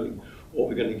certainty of knowing what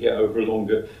we're going to get over a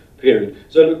longer period.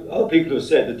 So look, other people have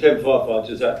said the 10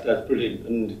 firefighters, that's brilliant,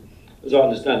 and as I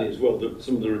understand it as well, that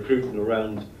some of the recruitment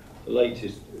around the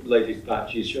latest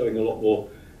batch is showing a lot more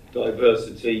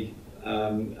diversity,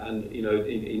 and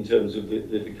in terms of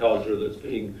the cadre that's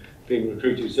being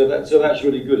recruited. So that's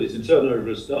really good. It's a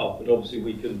turnover of staff, but obviously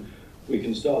we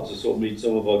can start to sort of meet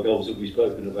some of our goals that we've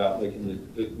spoken about, making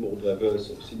the more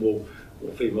diverse, obviously more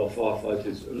female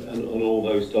firefighters and all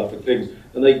those type of things.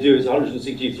 And they do, it's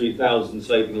 163,000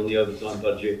 saving on the overtime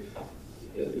budget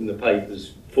in the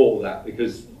papers for that,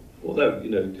 because although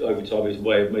overtime is a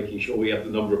way of making sure we have the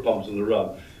number of pumps on the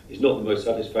run, it's not the most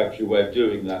satisfactory way of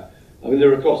doing that. I mean,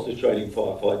 there are costs to training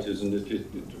firefighters, and there's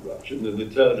just the disruption and the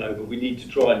turnover. We need to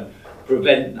try and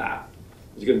prevent that.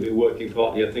 There's going to be a working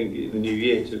party, I think, in the new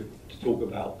year to talk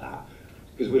about that,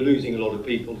 because we're losing a lot of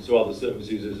people to other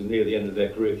services as near the end of their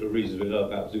career for reasons we know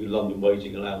about, to do with London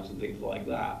waging allowance and things like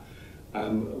that.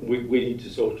 We need to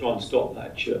sort of try and stop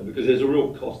that churn, because there's a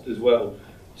real cost as well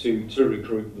to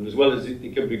recruitment, as well as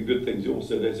it can be good things.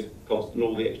 Also, there's a cost in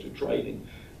all the extra training.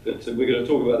 But we're going to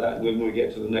talk about that when we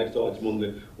get to the next item on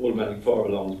the automatic fire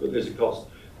alarms. But there's a cost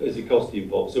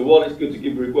involved. So while it's good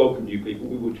to welcome new people,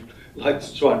 we would like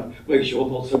to try and make sure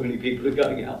not so many people are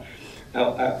going out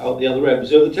the other end.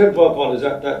 So the 10 firefighters,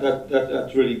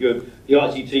 that's really good. The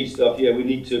ICT stuff, yeah, we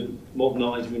need to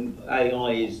modernise. I mean,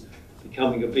 AI is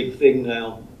becoming a big thing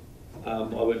now. I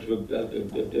went to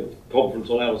a conference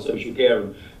on our social care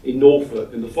in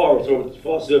Norfolk, and the fire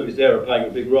service there are playing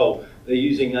a big role. They're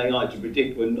using AI to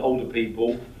predict when older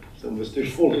people, some of us do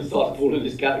start to fall in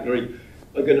this category,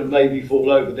 are going to maybe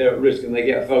fall over, they're at risk, and they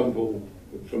get a phone call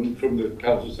from the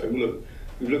council saying, look,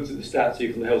 we've looked at the stats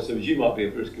here from the health service, you might be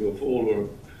at risk of a fall.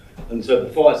 And so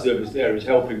the fire service there is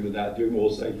helping with that, doing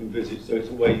more safe visits, so it's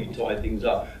a way you tie things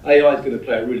up. AI is going to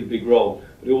play a really big role,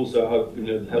 but it also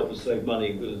help us save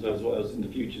money as well as in the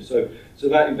future. So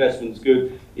that investment's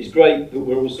good. It's great that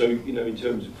we're also, in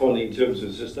terms of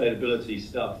sustainability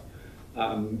stuff,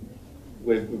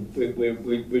 we're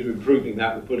improving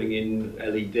that. We're putting in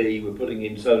LED, we're putting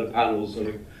in solar panels.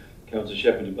 So Councillor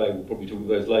Shepherd and Bay will probably talk about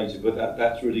those later, but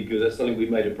that's really good. That's something we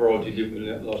made a priority, didn't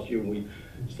we, last year when we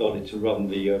started to run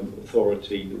the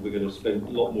authority, that we're going to spend a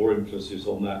lot more emphasis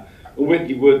on that. And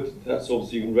Whitley Wood, that's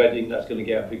obviously in Reading, that's going to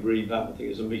get a big revamp. I think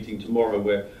there's a meeting tomorrow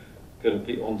where going to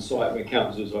be on site where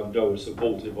councillors I know are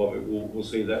supportive of it. We'll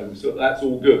see that. So that's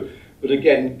all good. But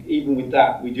again, even with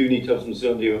that, we do need to have some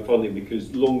certainty of funding,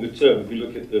 because longer term, if you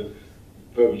look at the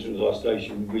purpose of our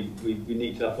station, we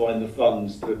need to find the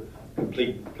funds to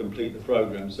complete the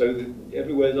programme. So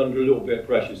everywhere's under a little bit of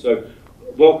pressure. So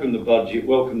welcome the budget,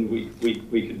 welcome we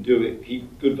can do it,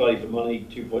 keep good value for money,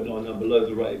 2.99 below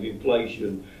the rate of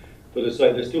inflation. But as I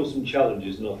say, there's still some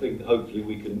challenges, and I think hopefully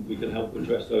we can help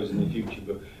address those in the future.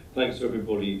 But thanks to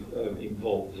everybody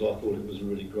involved, because I thought it was a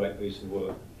really great piece of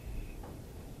work.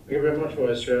 Thank you very much,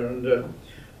 Vice Chair, and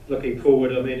looking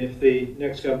forward, I mean, if the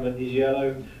next government is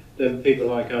yellow, then people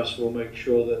like us will make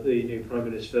sure that the new Prime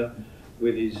Minister,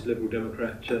 with his Liberal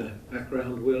Democrat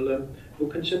background, will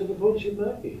consider the points you've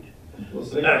made.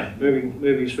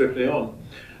 Moving swiftly on.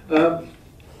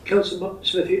 Councillor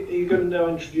Smith, are you going to now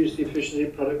introduce the efficiency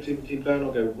and productivity plan?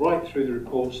 I'll go right through the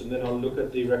reports and then I'll look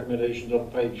at the recommendations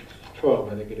on page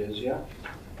 12, I think it is, yeah?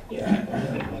 Yeah.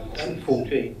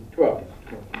 14, 12.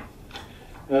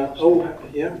 Oh,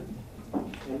 yeah.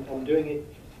 I'm doing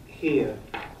it here.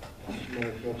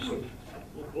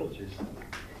 Apologies.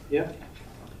 Yeah?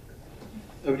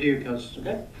 Over to you,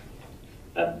 Councillor.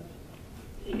 Okay.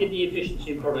 In the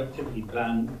efficiency and productivity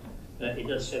plan, it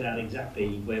does set out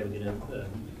exactly where we're going to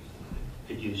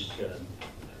produce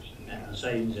our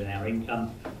savings and our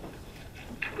income.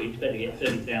 We expect to get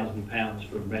 £30,000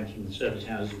 from renting the service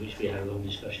houses, which we had a long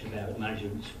discussion about at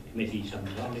Management Committee some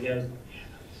time ago.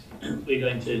 We're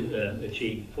going to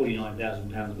achieve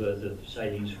 £49,000 worth of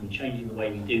savings from changing the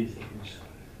way we do things.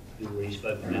 we've already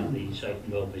spoken about the safe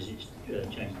and well visits,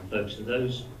 changing the focus of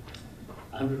those.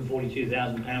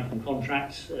 £142,000 from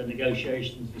contracts,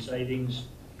 negotiations and savings,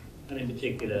 and in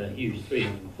particular used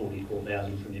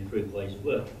 £344,000 from improved ways of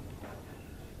working.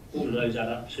 All of those add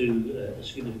up to a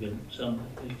significant sum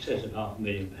in excess of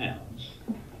 £500,000.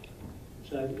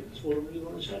 So that's what I really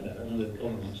want to say about it. I know that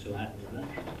Colin wants to add to that.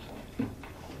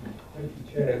 Thank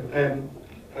you, Chair.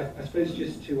 I suppose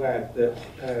just to add that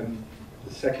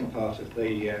the second part of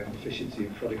the efficiency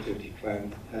and productivity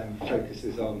plan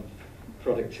focuses on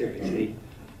productivity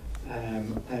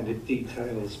and it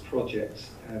details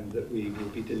projects that we will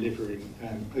be delivering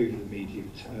over the medium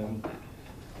term.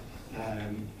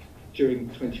 During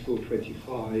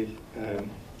 24-25,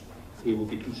 we will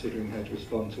be considering how to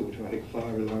respond to automatic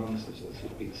fire alarms, as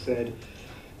has been said,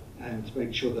 and to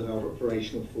make sure that our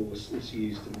operational force is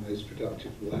used in the most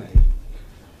productive way.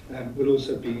 We'll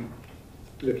also be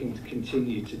looking to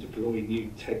continue to deploy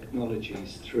new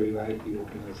technologies throughout the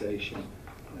organisation,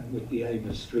 with the aim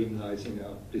of streamlining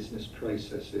our business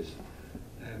processes,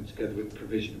 together with the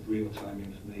provision of real-time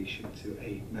information to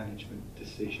aid management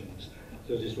decisions.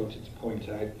 So I just wanted to point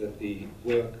out that the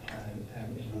work plan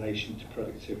in relation to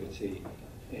productivity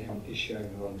is shown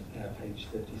on page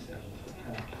 37 of the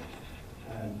pack,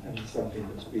 and it's something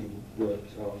that's been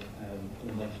worked on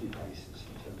a monthly basis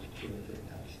in terms of delivering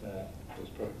those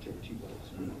productivity goals.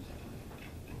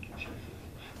 Thank you,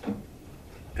 Chair.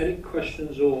 Any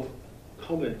questions or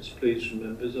comments, please, from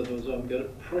members? Otherwise, I'm going to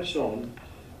press on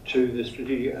to the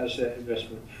Strategic Asset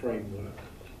Investment Framework.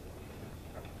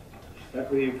 Back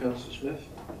with you, Councillor Smith.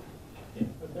 Yeah,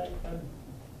 okay.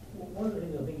 One of the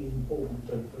things I think is important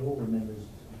for all the members.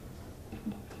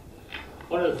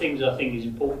 One of the things I think is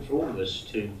important for all of us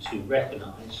to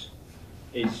recognise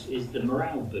is the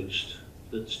morale boost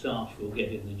that staff will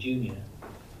get in the junior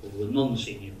or the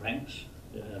non-senior ranks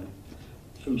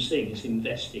from seeing us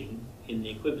investing in the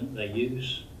equipment they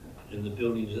use, in the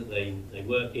buildings that they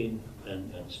work in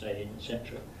and stay in,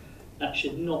 etc. That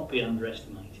should not be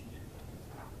underestimated.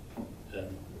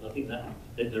 I think that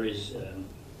there is,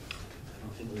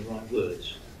 I think the right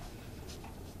words,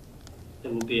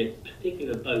 there will be a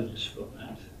particular bonus from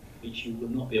that which you will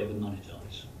not be able to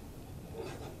monetise.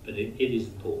 But it is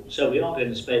important. So we are going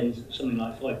to spend something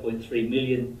like 5.3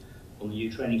 million on the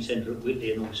new training centre at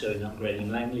Whitley and also in upgrading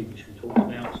Langley, which we talked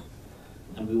about.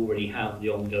 And we already have the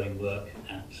ongoing work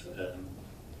at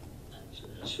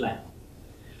Slough.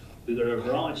 We've got a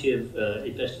variety of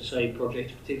investor save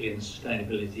projects, particularly in the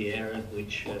sustainability area,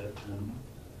 which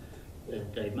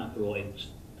Dave McElroy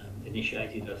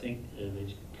initiated, I think,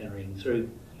 is carrying through.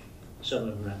 Some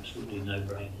of them are absolutely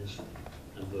no-brainers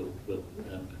and will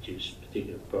produce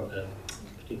particular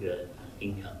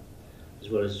income, as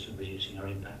well as reducing our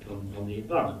impact on the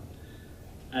environment.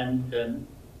 And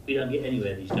we don't get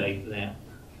anywhere these days without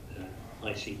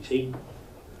ICT,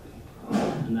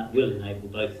 and that will enable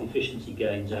both efficiency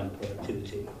gains and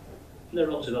productivity. And there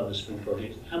are lots of other small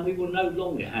projects, and we will no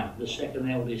longer have the second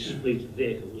eldest fleet of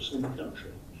vehicles in the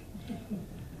country,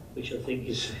 which I think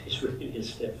is really a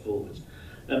step forward.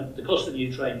 The cost of the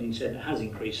new training centre has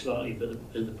increased slightly, but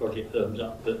as the project firms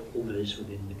up, but all of this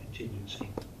within the contingency.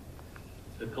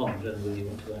 So Colin, I don't really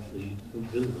want to add, we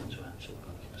will want to add some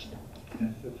kind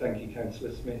of So thank you,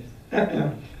 Councillor Smith.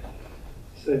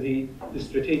 So the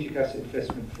Strategic Asset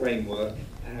Investment Framework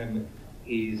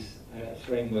is a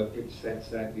framework which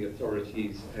sets out the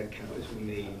authority's capital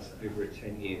needs over a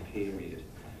 10-year period.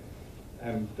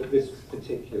 But this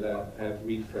particular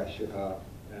refresh of our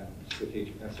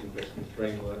Strategic Asset Investment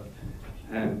Framework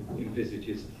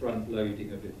envisages a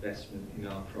front-loading of investment in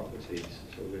our properties.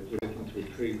 So we're looking to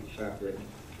improve the fabric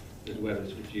as well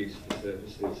as reduce the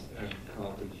services and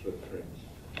carbon footprint.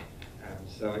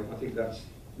 So I think that's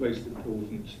most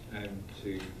important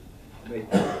to make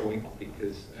that point,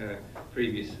 because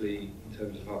previously, in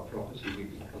terms of our property,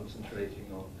 we've been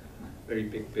concentrating on very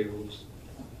big builds,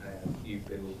 new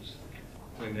builds.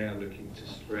 We're now looking to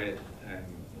spread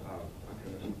our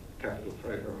kind of capital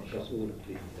programme across all of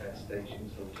the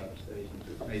stations, hotel stations,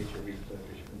 with major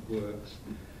refurbishment works.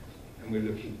 And we're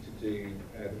looking to do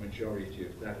the majority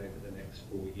of that over the next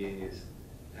 4 years,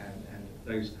 and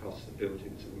those costs are built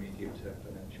into the medium-term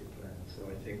financial plan. So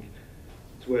I think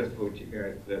it's worth pointing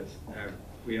out that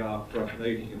we are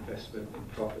front-loading investment in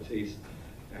properties,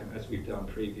 as we've done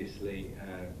previously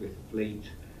with fleet,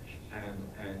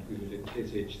 and we would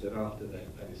envisage that after that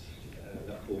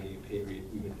 4-year period,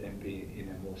 we would then be in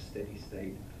a more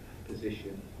steady-state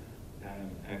position,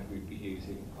 and we'd be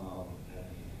using our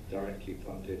directly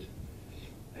funded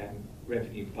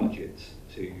revenue budgets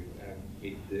to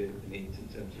meet the needs in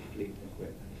terms of fleet and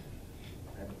equipment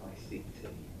and ICT.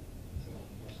 So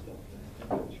I'll stop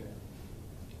I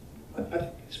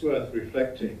think it's worth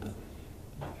reflecting,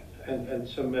 and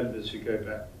some members who go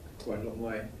back quite a long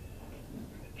way,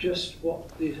 just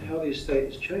how the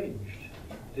estate has changed.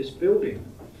 This building,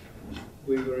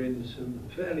 we were in some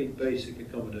fairly basic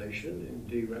accommodation in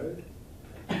D Road.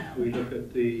 We look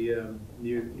at the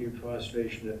new fire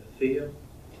station at Thea,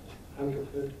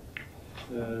 Hungerford.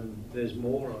 There's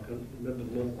more, I can remember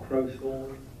more,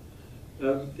 Crowthorne.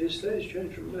 The estate has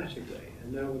changed dramatically,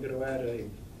 and now we're going to add a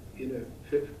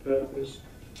fit for purpose,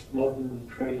 modern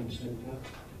training centre.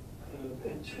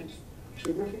 It's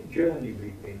a terrific journey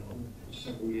we've been on for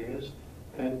several years,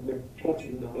 and we're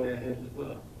plotting the way ahead as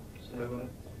well. So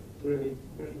really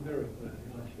very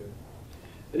nice year.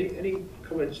 Any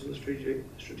comments on the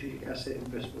strategic asset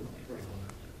investment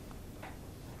framework?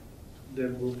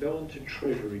 Then we'll go on to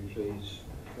Treasury, please,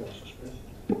 Councillor Smith.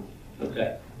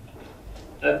 Okay.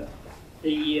 For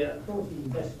the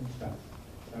investment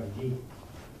strategy,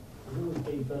 has always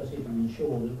been firstly to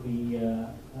ensure that we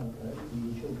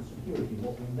ensure the security of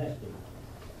what we invest in,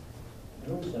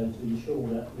 and also to ensure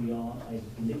that we are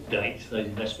able to liquidate those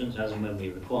investments as and when we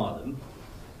require them,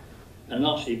 and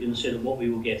lastly consider what we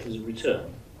will get as a return.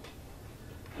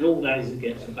 And all that is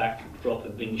against the backdrop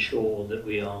of being sure that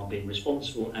we are being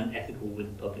responsible and ethical with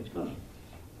the public's money.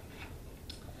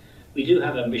 We do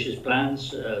have ambitious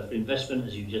plans for investment,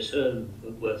 as you've just heard,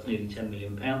 worth nearly £10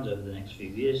 million over the next few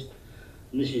years.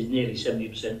 And this is nearly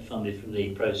 70% funded from the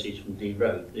proceeds from D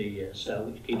Road, the sale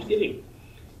which keeps giving.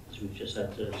 So we've just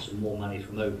had some more money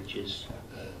from overages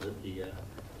that the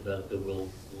developer will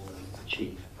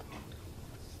achieve.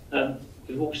 So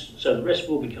the rest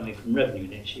will be coming from revenue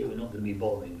next year. We're not going to be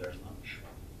borrowing very much.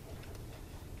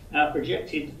 Our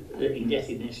projected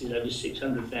indebtedness is over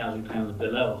 £600,000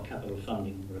 below our capital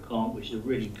funding requirement, which is a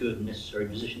really good and necessary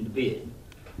position to be in.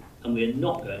 And we're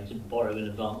not going to borrow in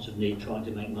advance of need, trying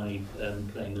to make money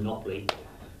playing Monopoly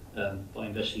by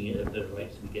investing it at better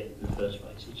rates than we get in the first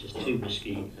place. It's just too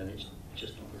risky and it's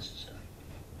just not necessary.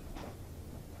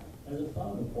 As a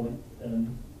final point,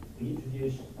 we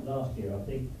introduced last year, I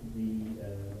think, the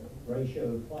ratio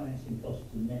of financing costs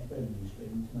to net revenue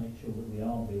stream to make sure that we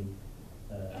are being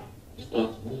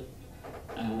responsible.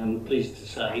 And I'm pleased to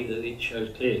say that it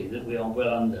shows clearly that we are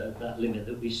well under that limit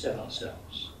that we set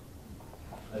ourselves.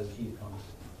 Over to you, Conor.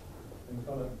 And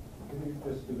Conor, can you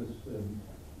just give us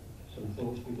some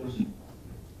thoughts, because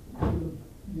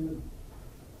you're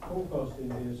forecasting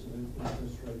here some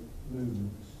interest rate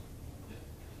movements.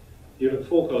 You're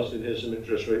forecasting here some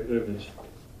interest rate movements.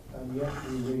 And yet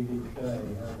we read each day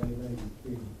how they may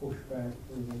be pushed back,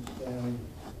 movements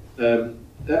down.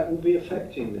 That will be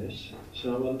affecting this.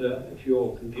 So I wonder if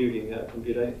you're computing that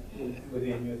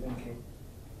within your thinking.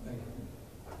 Thank you.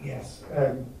 Yes,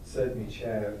 certainly,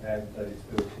 Chair, that is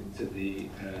built into the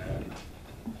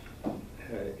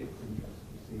it's interesting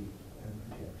to see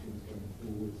projections going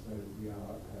forward, so we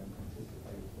are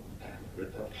anticipating a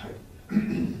reduction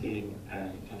in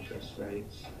interest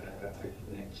rates over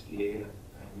the next year,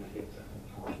 we get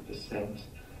 0.5%.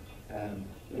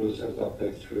 But also, as I'll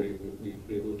go through,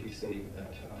 we will be seeing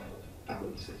that our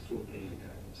balances will be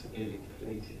severely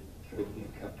depleted through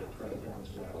the capital programme as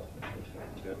well, and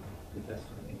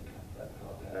investment income that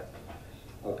are there.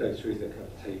 I'll go through the kind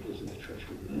of tables in the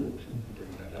Treasury report and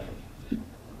bring that up.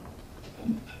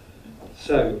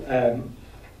 So,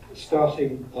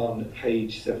 starting on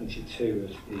page 72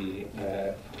 of the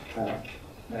pack,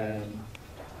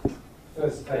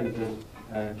 first table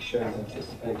shows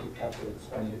anticipated capital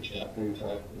expenditure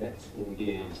over the next 4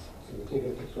 years. So the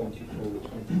figure for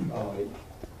 24-25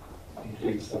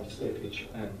 includes some slippage,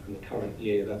 and for the current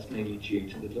year that's mainly due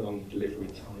to the long delivery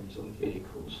times on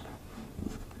vehicles.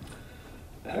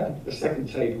 The second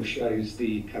table shows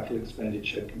the capital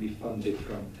expenditure can be funded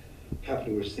from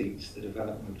capital receipts, the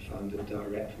development fund and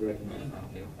direct revenue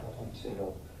funding up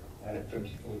until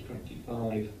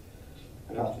 24-25,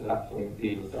 and after that point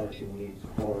the authority will need to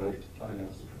borrow to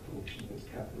finance the proportion of its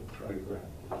capital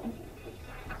programme.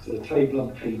 So the table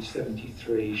on page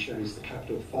 73 shows the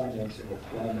capital financing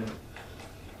requirement.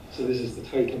 So this is the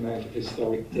total amount of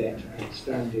historic debt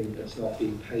outstanding that's not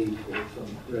being paid for from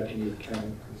revenue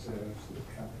account reserves or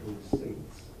capital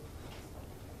receipts.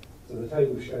 So the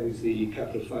table shows the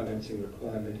capital financing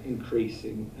requirement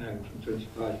increasing from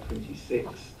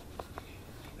 25-26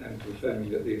 and confirming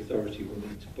that the authority will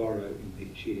need to borrow in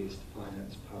each years to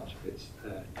finance part of its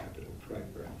capital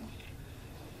programme.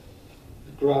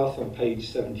 The graph on page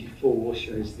 74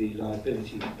 shows the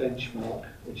liability benchmark,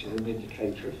 which is an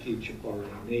indicator of future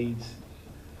borrowing needs.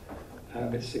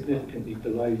 It's significantly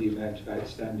below the amount of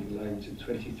outstanding loans in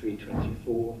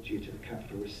 23-24 due to the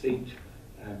capital receipt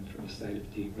from the sale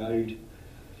of D Road.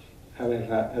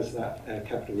 However, as that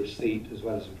capital receipt, as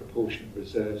well as a proportion of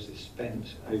reserves, is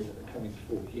spent over the coming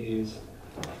 4 years,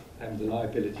 and the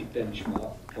liability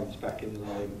benchmark comes back in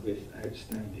line with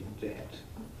outstanding debt.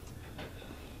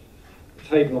 The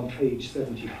table on page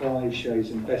 75 shows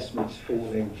investments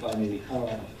falling by nearly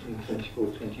half in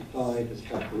 24-25 as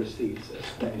capital receipts are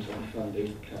spent on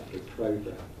funding the capital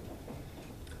programme.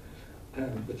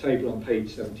 The table on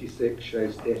page 76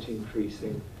 shows debt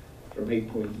increasing from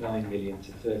 8.9 million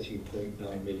to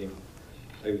 13.9 million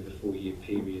over the 4-year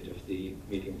period of the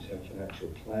medium-term financial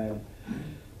plan.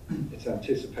 It's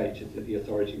anticipated that the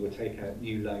authority will take out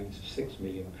new loans of £6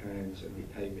 million and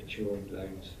repay maturing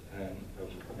loans of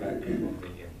about £1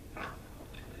 million.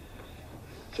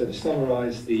 So to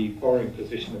summarise the borrowing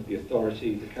position of the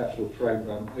authority, the capital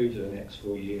programme over the next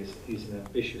 4 years is an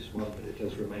ambitious one, but it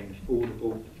does remain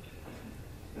affordable.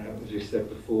 As we said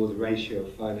before, the ratio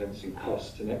of financing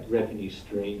costs to net revenue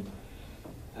stream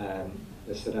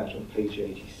is set out on page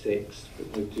 86,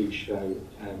 but they do show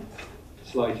a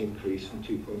slight increase from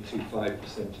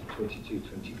 2.25% in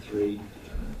 22-23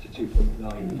 to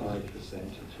 2.95%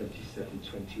 in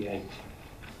 27-28.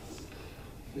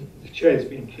 The Chair has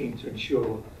been keen to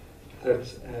ensure that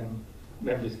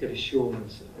members get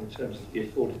assurance in terms of the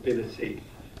affordability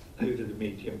over the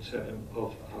medium term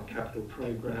of our capital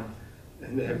programme,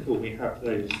 and therefore we have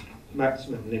those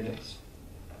maximum limits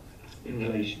in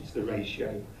relation to the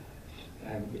ratio,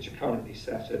 which are currently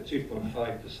set at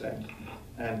 2.5%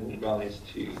 and will rise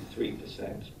to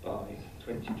 3% by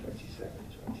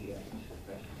 2027-28.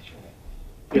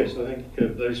 Yes, I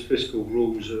think those fiscal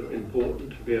rules are important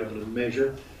to be able to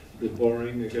measure the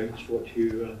borrowing against what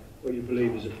you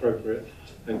believe is appropriate,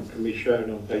 and can be shown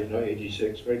on page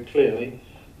 86 very clearly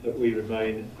that we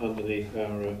remain underneath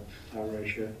our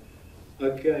ratio.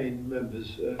 Again,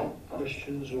 members,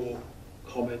 questions or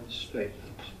comments,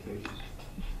 statements, please.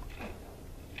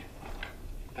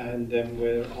 And then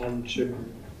we're on to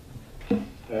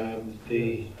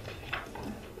the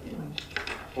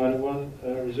final one,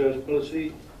 reserves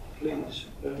policy, please,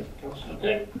 Councillor.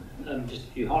 Okay, just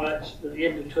a few highlights. At the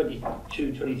end of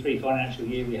 22-23 financial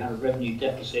year, we had a revenue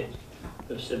deficit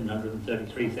of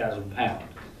 £733,000.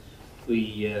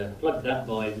 We plugged that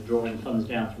by drawing funds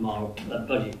down from our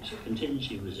budget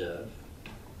contingency reserve.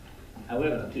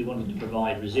 However, we wanted to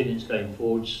provide resilience going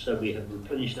forward, so we have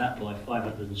replenished that by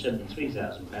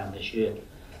 £573,000 this year,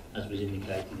 as was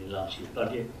indicated in last year's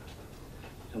budget.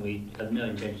 And we have no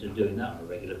intention of doing that on a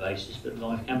regular basis, but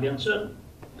life can be uncertain.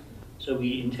 So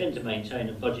we intend to maintain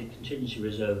a budget contingency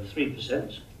reserve of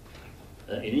 3%,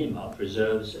 in earmarked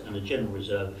reserves, and a general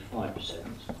reserve of 5%.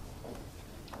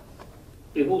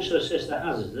 We've also assessed the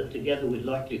hazards that, together with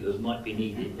likelihood, might be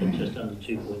needed at just under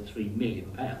 £2.3 million.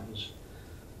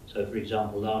 So, for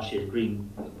example, last year's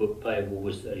Green Book payable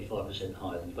was 35%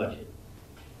 higher than budget.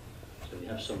 So we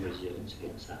have some resilience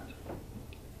against that.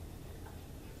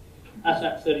 As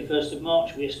at 31st of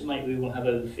March, we estimate we will have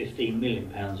over £15 million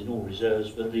in all reserves,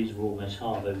 but these will almost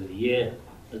halve over the year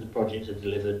as the projects are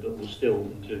delivered, but will still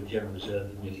include a general reserve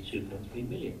of nearly £2.3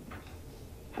 million.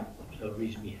 So a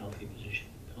reasonably healthy position.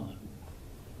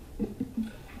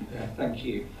 Thank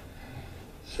you.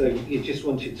 So you just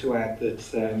wanted to add that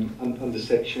under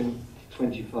section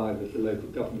 25 of the Local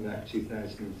Government Act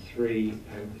 2003,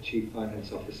 the Chief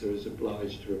Finance Officer is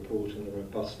obliged to report on the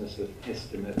robustness of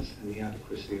estimates and the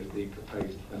adequacy of the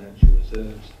proposed financial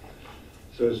reserves.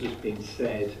 So as has been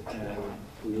said,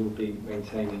 we will be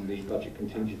maintaining the budget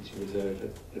contingency reserve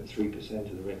at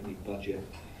 3% of the revenue budget,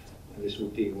 and this will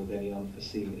deal with any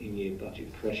unforeseen in-year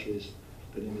budget pressures.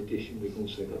 But in addition, we've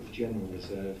also got the general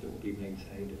reserve that will be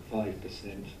maintained at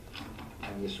 5%,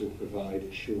 and this will provide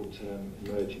short-term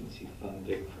emergency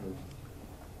funding from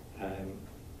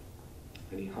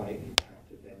any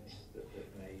high-impact events that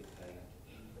may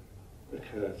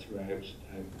occur throughout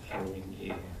the following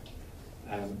year.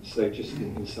 So just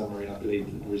in summary, I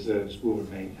believe that the reserves will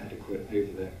remain adequate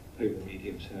over the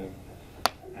medium term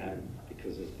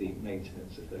because of the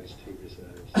maintenance of those two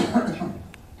reserves.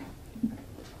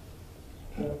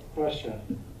 Vice Chair.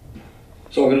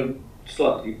 So I'm going to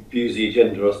slightly abuse the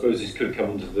agenda. I suppose this could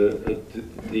come under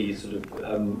the sort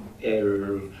of area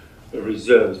of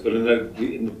reserves, but I know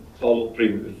in the follow-up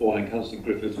agreement beforehand, Councillor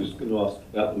Griffiths was going to ask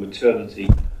about the maternity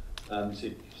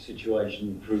situation,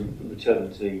 improved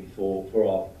maternity for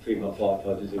our female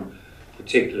firefighters in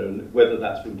particular, and whether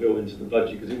that's been built into the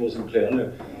budget, because it wasn't clear. I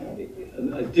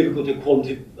know it's difficult to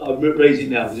quantify. I'll raise it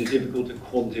now because it's difficult to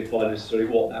quantify necessarily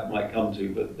what that might come to,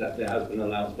 but that there has been an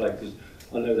allowance made, because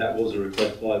I know that was a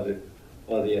request by the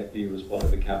FBU as part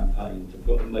of the campaign to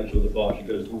make sure the Berkshire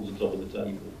goes towards the top of the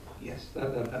table. Yes,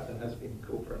 that has been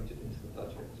incorporated into the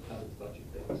budget as part of the budget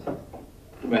bits.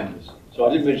 tremendous. So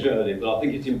I didn't mention it earlier, but I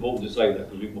think it's important to say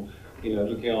that because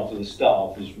looking after the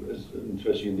staff,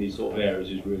 especially in these sort of areas,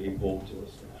 is really important to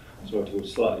us. Sorry to go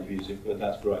slightly abusive, but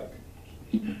that's great.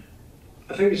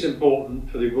 I think it's important,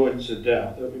 for the avoidance of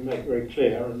doubt, that we make very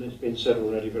clear, and it's been said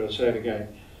already, but I'll say it again,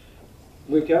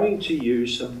 we're going to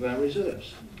use some of our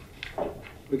reserves.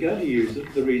 We're going to use them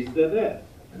for the reason they're there.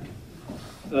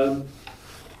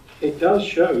 It does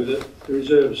show that the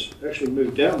reserves actually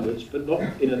move downwards, but not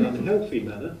in an unhealthy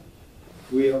manner.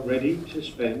 We are ready to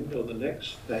spend on the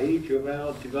next stage of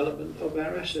our development of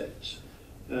our assets,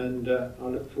 and I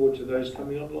look forward to those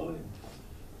coming online.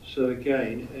 So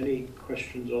again, any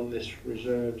questions on this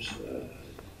reserves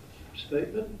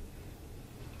statement?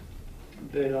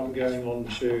 Then I'm going on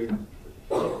to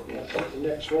the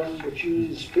next one, which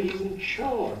is fees and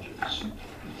charges.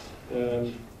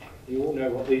 You all know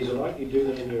what these are like. You do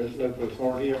them in your local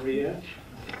authority every year.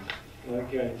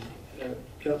 Again,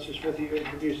 Councillor Smith, are you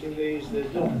introducing these?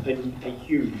 There's not a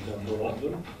huge number of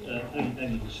them.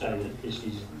 Only to say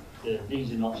that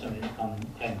these are not something that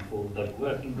came before the budget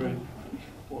working group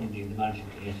or indeed the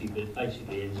management committee, but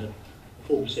basically it's a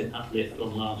 4% uplift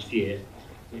on last year,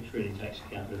 which really takes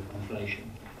account of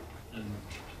inflation.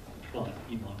 Clive,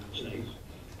 you might want to say.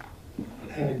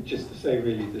 Just to say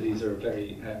really that these are a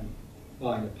very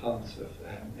minor parts of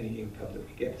any income that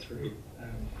we get through.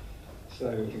 So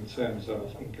in terms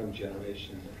of income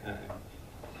generation,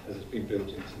 as it's been built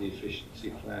into the efficiency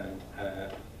plan,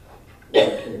 we're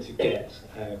looking to get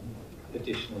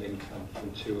additional income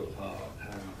from two of our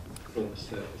former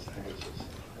service houses.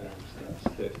 So that's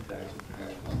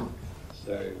 £30,000.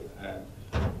 So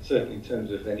certainly in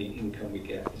terms of any income we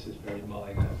get, this is very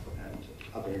minor, and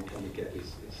other income we get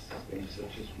is things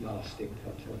such as mast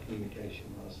income, telecommunication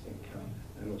mast income,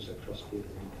 and also cross-border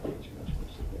income, which are much more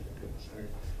significant. So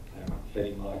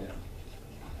very minor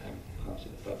parts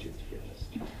of the budget, to be honest.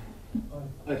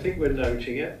 I think we're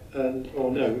noting it, or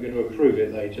no, we're going to approve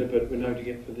it later, but we're noting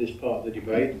it for this part of the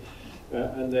debate.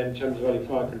 And then Thames Valley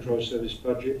Fire Control Service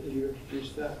budget, will you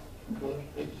introduce that?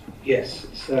 Yes,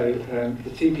 so the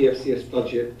TBFCS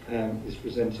budget is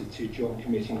presented to Joint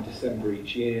Committee in December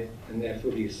each year, and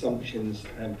therefore the assumptions,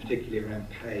 particularly around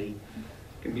pay,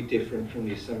 can be different from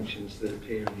the assumptions that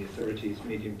appear in the authority's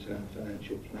medium-term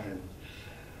financial plan.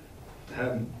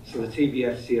 So the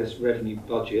TBFCS revenue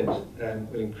budget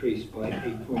will increase by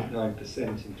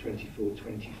 8.9% in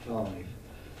 24-25.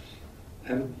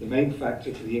 The main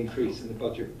factor for the increase in the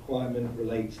budget requirement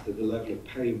relates to the level of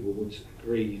pay awards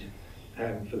agreed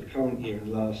for the current year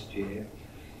and last year,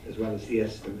 as well as the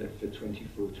estimate for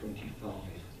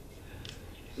 24-25.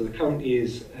 So the current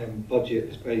year's budget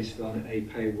is based on a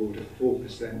pay award of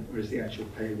 4%, whereas the actual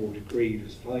pay award agreed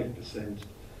was 5%.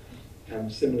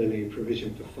 Similarly, a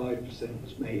provision for 5%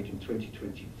 was made in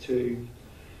 2022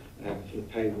 for the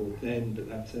pay award then, but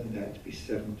that turned out to be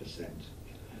 7%.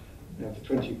 Now for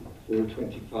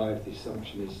 24-25, the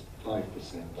assumption is 5%.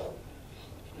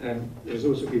 There's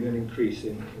also been an increase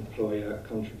in employer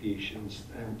contributions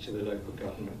to the local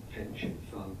government pension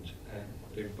fund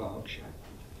in Berkshire.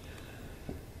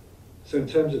 So in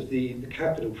terms of the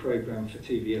capital programme for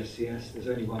TBFCS, there's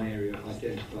only one area of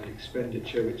identified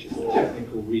expenditure, which is the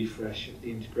technical refresh of the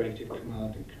integrated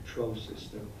command and control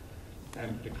system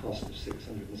at a cost of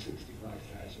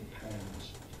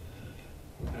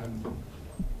 £665,000.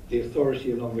 The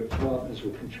authority, along with partners,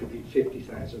 will contribute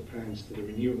 £50,000 to the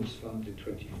renewals fund in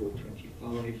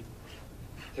 24-25,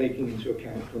 taking into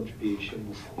account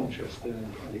contributions, interest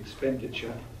earned and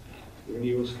expenditure. The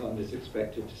renewals fund is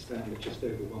expected to stand at just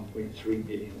over 1.3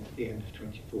 million at the end of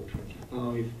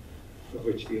 24-25, of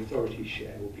which the authority's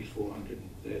share will be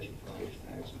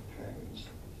 £435,000.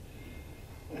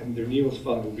 And the renewals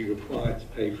fund will be required to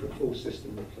pay for a full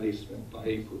system replacement by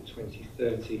April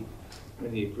 2030,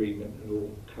 when the agreement and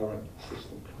all current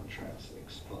system contracts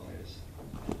expires.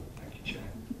 Thank you,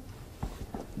 Chair.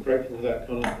 Grateful for that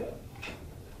comment.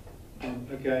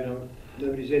 Again,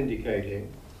 nobody's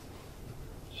indicating,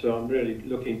 so I'm really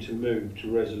looking to move to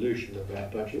resolution of our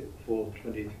budget for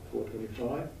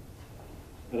 24-25,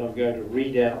 and I'm going to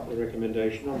read out the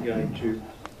recommendation. I'm going to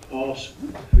ask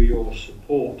for your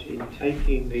support in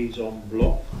taking these on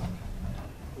block.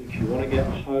 If you want to get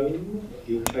home,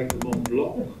 you'll take them on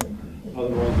block.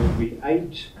 Otherwise, there will be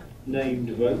 8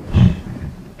 named votes,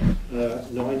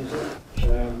 9.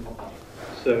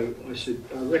 So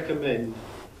I recommend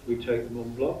we take them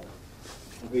on block.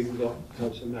 I've even got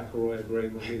Councillor McElroy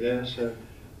agreeing with me there, so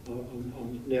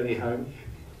I'm nearly home.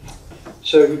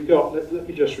 So we've got, let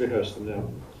me just rehearse them now.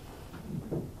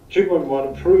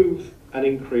 2.1, approve an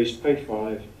increase, page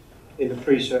 5, in the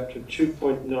precept of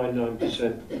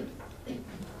 2.99%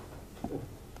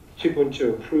 2.2,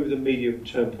 approve the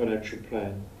medium-term financial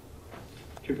plan.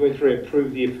 2.3,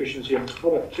 approve the efficiency and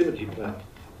productivity plan.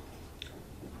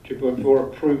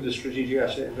 2.4, approve the strategic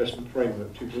asset investment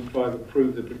framework. 2.5,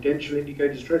 approve the prudential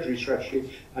indicators treasury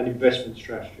strategy and investment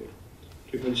strategy.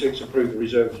 2.6, approve the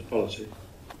reserves policy.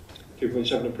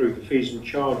 2.7, approve the fees and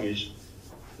charges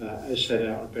as set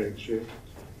out in Berkshire.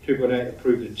 2.8,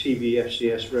 approve the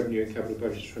TVFCS revenue and capital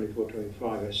budgets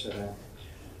 24-25 as set out.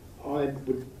 I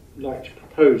would like to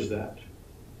propose that,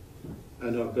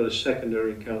 and I've got a seconder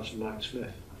in Councillor Mike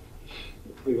Smith.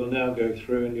 We will now go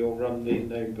through and you'll run the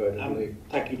name vote, I believe.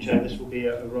 Thank you, Chair. This will be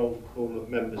a roll call of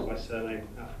members by surname,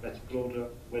 alphabetical order.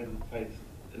 When Faith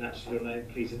announces your name,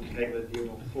 please indicate whether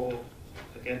you are for,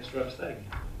 against or abstain.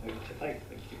 Over to Faith,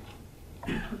 thank you.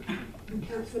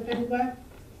 Councillor Benwell?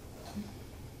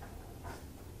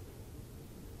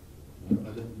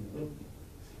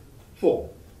 For.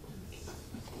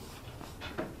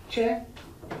 Chair?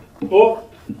 For.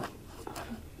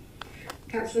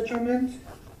 Councillor Drummond?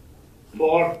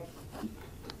 For.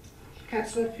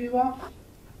 Councillor Fuwa?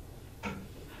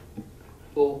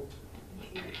 For.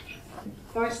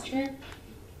 Vice Chair?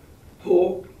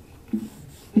 For.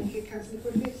 Thank you, Councillor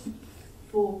Griffiths.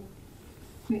 4.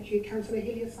 Thank you, Councillor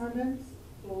Hillier-Simons.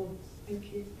 4.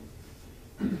 Thank you.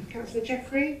 Councillor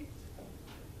Jeffrey.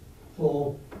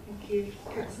 4. Thank you.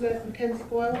 Councillor Mackenzie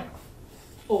Boyle.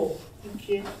 4. Thank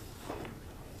you.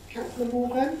 Councillor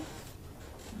Morgan.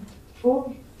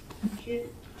 4. Thank you.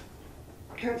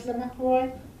 Councillor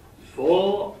McElroy.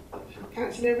 4.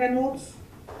 Councillor Reynolds.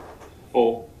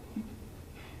 4.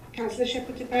 Councillor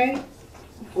Shepherd-Bay.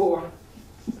 4.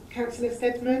 Councillor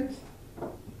Stedman.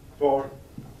 4.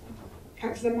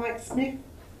 Councillor Mike Smith.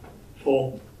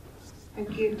 4.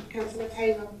 Thank you. Councillor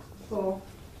Taylor. 4.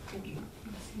 Thank you.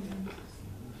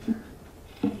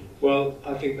 Well,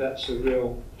 I think that's a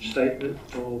real statement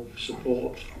of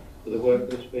support for the work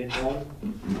that's been done,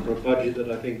 for a budget that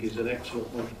I think is an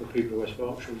excellent one for the people of West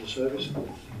Berkshire and the service.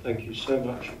 Thank you so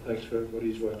much, and thanks for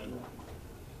everybody's work tonight.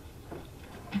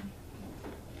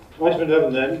 Item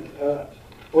 11 then,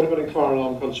 automatic fire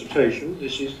alarm consultation.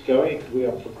 This is going, we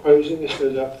are proposing this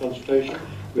goes out for consultation.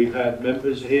 We've had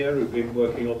members here who've been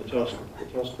working on the task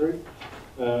group,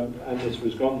 and this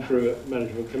was gone through a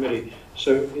management committee.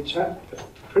 So it's had a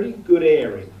pretty good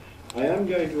airing. I am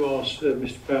going to ask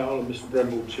Mr Powell and Mr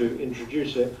Bremble to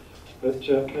introduce it, but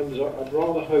members, I'd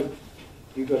rather hope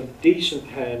you've got a decent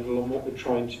handle on what we're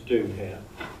trying to do here.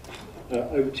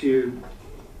 Over to you,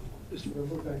 Mr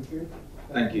Bremble, thank you.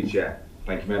 Thank you, Chair.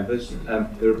 Thank you, members.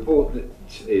 The report that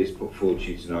is put forward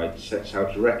to you tonight sets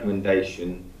out a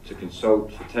recommendation to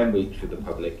consult for 10 weeks with the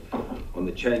public on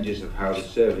the changes of how the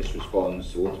service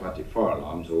responds to automatic fire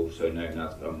alarms, also known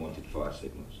as unwanted fire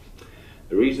signals.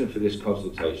 The reason for this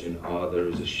consultation are there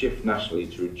is a shift nationally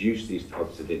to reduce these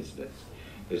types of incidents.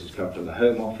 This has come from the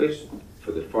Home Office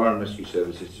for the Fire and Rescue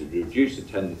Services to reduce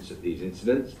attendance at these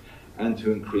incidents and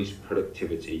to increase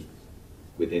productivity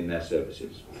within their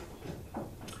services.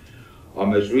 Our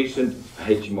most recent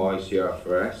HMI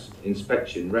CRFRS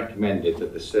inspection recommended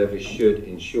that the service should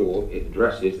ensure it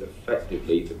addresses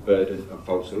effectively the burden of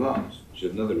false alarms, which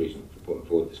is another reason for putting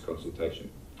forward this consultation.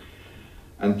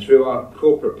 And through our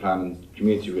corporate plan and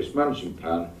community risk management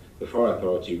plan, the Fire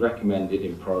Authority recommended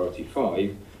in priority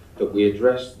 5 that we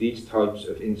address these types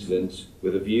of incidents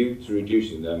with a view to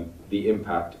reducing the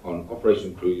impact on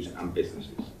operation crews and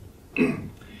businesses.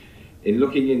 In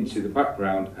looking into the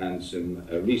background and some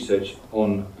research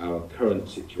on our current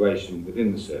situation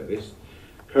within the service,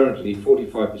 currently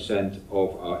 45%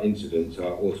 of our incidents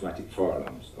are automatic fire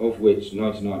alarms, of which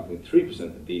 99.3%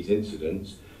 of these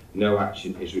incidents no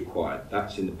action is required.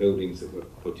 That's in the buildings that we're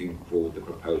putting forward the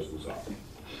proposals on.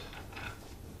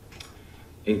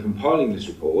 In compiling this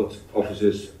report,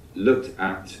 officers looked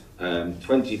at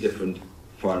 20 different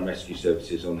fire and rescue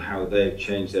services on how they've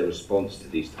changed their response to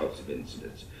these types of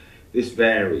incidents. This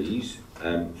varies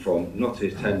from not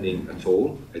attending at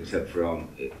all, except for on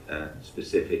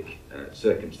specific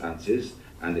circumstances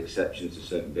and exceptions to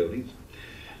certain buildings,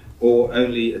 or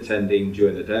only attending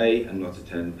during the day and not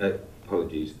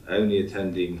only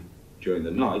attending during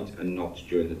the night and not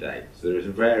during the day. So there is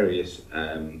various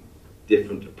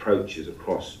different approaches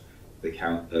across the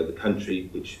country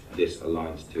which this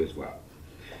aligns to as well.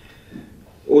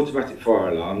 Automatic fire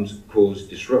alarms cause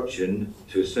disruption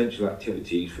to essential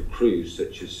activities for crews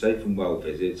such as safe and well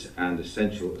visits and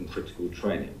essential and critical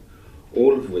training,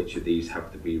 all of which of these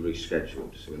have to be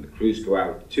rescheduled. So when the crews go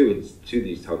out to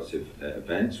these types of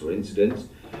events or incidents,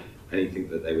 anything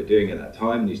that they were doing at that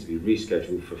time needs to be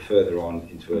rescheduled for further on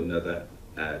into another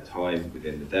time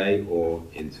within the day or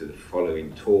into the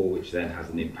following tour, which then has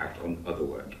an impact on other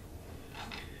work.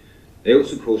 They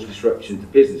also cause disruption to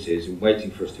businesses in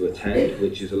waiting for us to attend,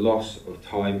 which is a loss of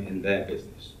time in their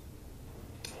business.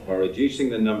 By reducing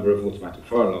the number of automatic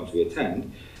fire alarms we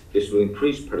attend, this will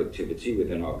increase productivity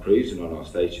within our crews and on our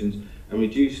stations and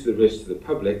reduce the risk to the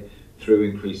public through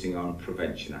increasing our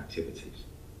prevention activities.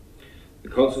 The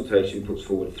consultation puts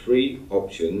forward 3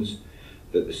 options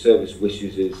that the service wish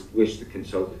to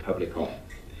consult the public on.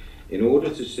 In order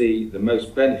to see the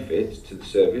most benefit to the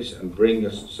service and bring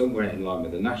us somewhere in line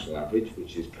with the national average,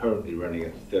 which is currently running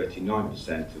at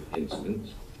 39% of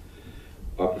incidents,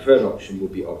 our preferred option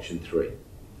would be option 3.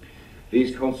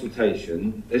 This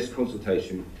consultation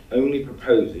only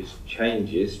proposes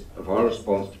changes of our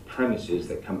response to premises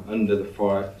that come under the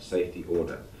fire safety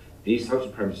order. These types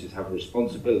of premises have a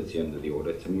responsibility under the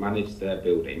order to manage their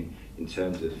building in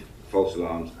terms of false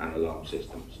alarms and alarm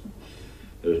systems.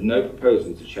 There is no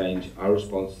proposal to change our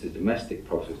response to domestic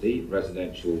property,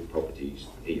 residential properties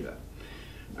either.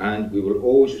 And we will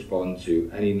always respond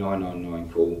to any 999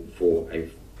 call for a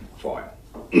fire.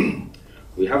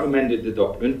 We have amended the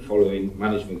document following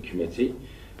Management Committee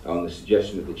on the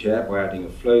suggestion of the Chair by adding a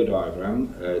flow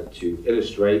diagram to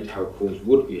illustrate how calls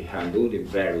would be handled in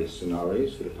various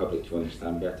scenarios for the public to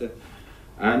understand better.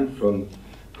 And from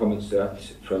comments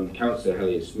from Councillor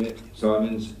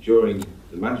Hillier-Simons during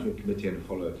the Management Committee and a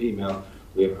follow-up email,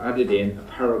 we have added in a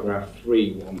paragraph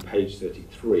 3 on page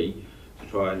 33 to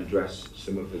try and address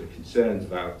some of the concerns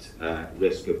about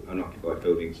risk of unoccupied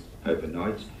buildings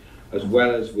overnight, as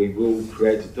well as we will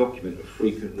create a document of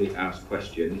frequently asked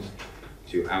questions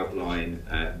to outline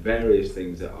various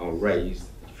things that are raised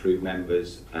through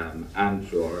members and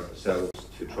through ourselves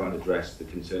to try and address the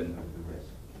concern of the risk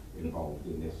involved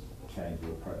in this change of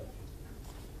approach.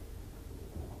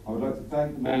 I would like to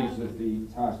thank the members of the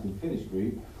Task and Finish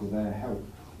group for their help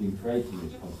in creating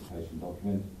this consultation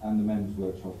document and the members'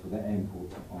 workshop for their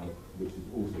input on it, which has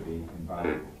also been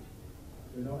invaluable.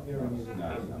 We're not hearing you. No,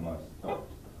 I might stop.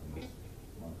 My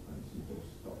microphone seems to have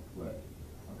stopped working.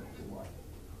 I don't know why.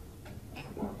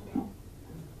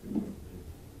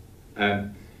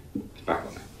 Back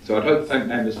on that. So I'd like to thank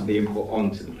members for the input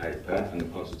onto the paper and the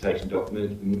consultation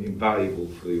document. It's been invaluable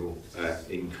for your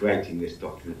in creating this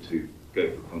document to go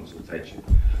for consultation.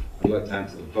 I'd like to thank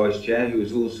the Vice Chair, who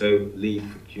is also lead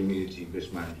for Community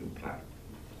Risk Management Plan.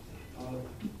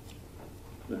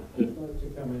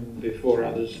 Before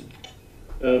others,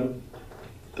 a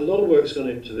lot of work's gone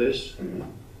into this, and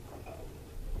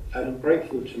I'm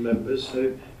grateful to members.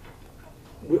 So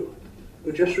we'll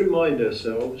just remind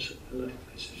ourselves, and it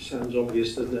sounds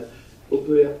obvious, doesn't it? But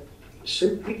we're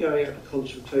simply going out to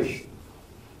consultation.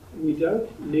 We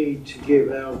don't need to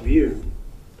give our view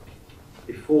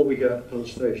before we go to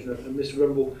consultation. And Mr.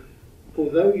 Rumble,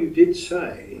 although you did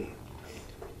say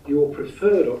your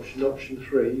preferred option, option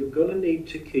 3, you're going to need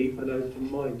to keep an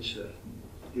open mind, sir.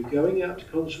 You're going out to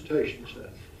consultation, sir.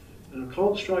 And I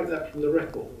can't strike that from the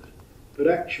record, but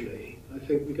actually, I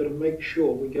think we've got to make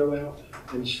sure we go out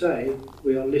and say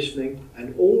we are listening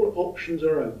and all options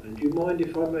are open. Do you mind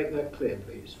if I make that clear,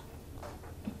 please?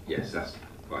 Yes, that's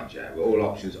fine, Chair. Well, all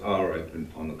options are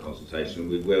open on the consultation.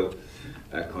 We will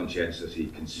conscientiously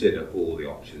consider all the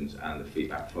options and the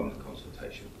feedback from the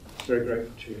consultation. Very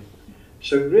grateful to you.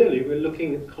 So really, we're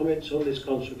looking at comments on this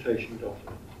consultation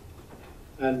document.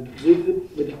 And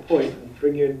with the point, I'll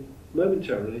bring you in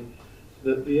momentarily,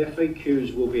 that the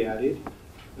FAQs will be added.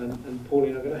 And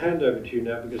Pauline, I'm going to hand over to you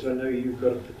now because I know you've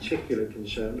got a particular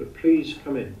concern, but please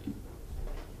come in.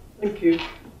 Thank you.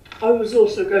 I was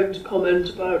also going to comment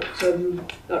about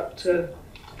that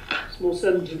small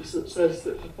sentence that says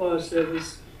that the fire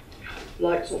service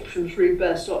likes option 3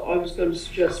 best. I was going to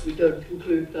suggest we don't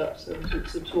include that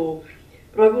sentence at all.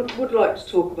 But I would like to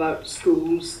talk about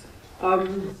schools.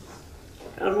 And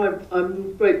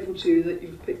I'm grateful to you that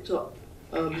you've picked up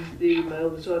the email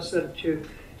that I sent you.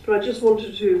 But I just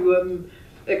wanted to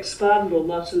expand on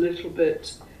that a little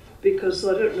bit, because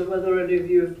I don't know whether any of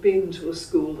you have been to a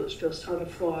school that's just had a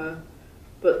fire,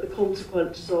 but the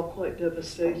consequences are quite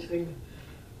devastating.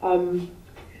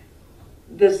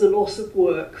 There's the loss of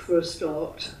work for a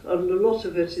start, and a lot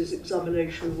of it is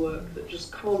examination work that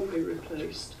just can't be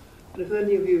replaced. And if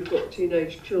any of you have got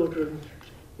teenage children,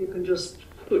 you can just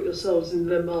put yourselves in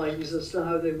their minds as to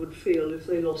how they would feel if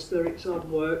they lost their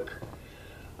exam work.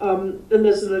 Then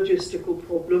there's a logistical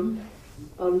problem,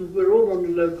 and we're all on the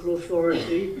local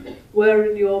authority. Where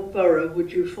in your borough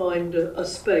would you find a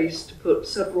space to put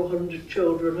several hundred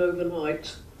children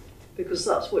overnight? Because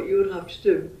that's what you would have to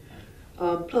do.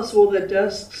 Plus all their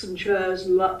desks and chairs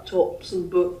and laptops and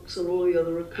books and all the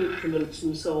other accoutrements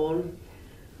and so on.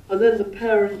 And then the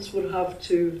parents would have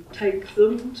to take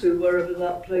them to wherever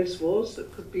that place was.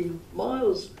 That could be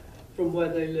miles from where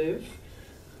they live.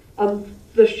 And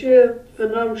the sheer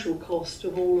financial cost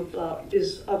of all of that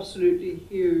is absolutely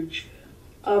huge.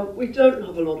 We don't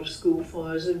have a lot of school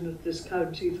fires in this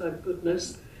county, thank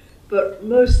goodness, but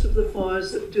most of the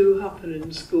fires that do happen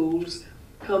in schools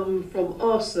come from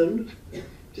arson,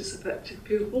 disaffected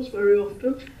pupils very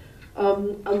often,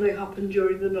 and they happen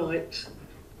during the night.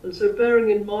 And so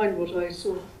bearing in mind what I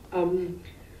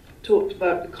talked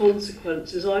about, the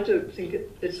consequences, I don't think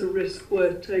it's a risk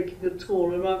worth taking at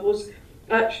all. And I was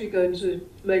actually going to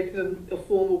make a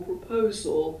formal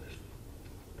proposal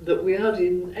that we add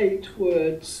in 8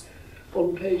 words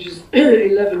on pages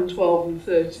 11, 12 and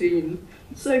 13,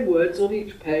 same words on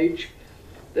each page,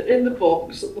 that in the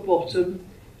box at the bottom,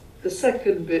 the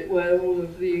second bit where all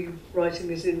of the writing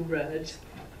is in red,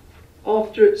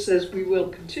 after it says we will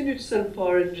continue to send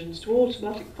fire engines to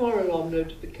automatic fire alarm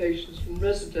notifications from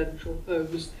residential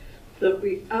homes, that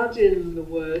we add in the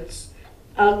words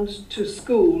and to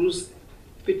schools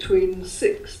between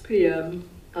 6 p.m.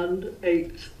 and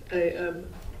 8 a.m.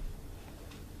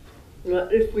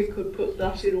 Right, if we could put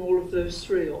that in all of those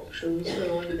 3 options, then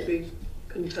I would be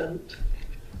content.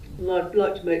 And I'd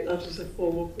like to make that as a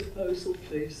formal proposal,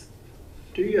 please.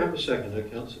 Do you have a seconder,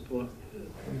 Councillor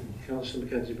Councillor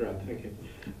Mackenzie-Brown? Thank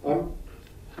you.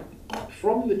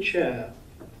 From the chair,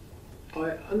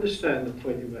 I understand the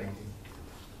point you're making.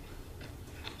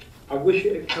 I wish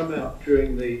it had come out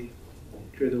during the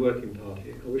working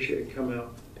party. I wish it had come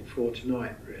out before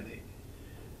tonight, really.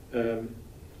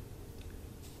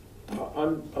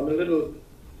 I'm a little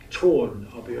torn,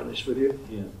 I'll be honest with you.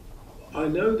 Yeah. I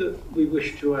know that we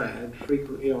wish to add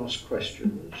frequently asked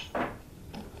questions,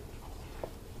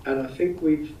 and I think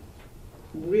we've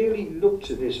really looked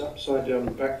at this upside down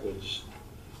and backwards.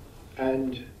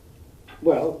 And,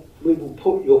 well, we will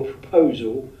put your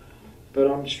proposal, but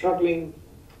I'm struggling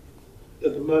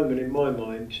at the moment in my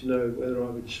mind to know whether I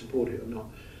would support it or not.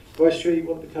 Vice Chair, you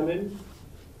want to come in?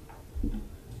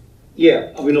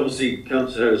 Yeah, I mean, obviously,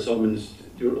 Councillor Simons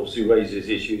obviously raises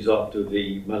issues after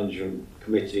the management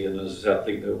committee, and as I said, I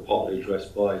think they were partly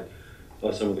addressed by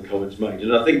some of the comments made.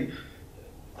 And I think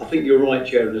you're right,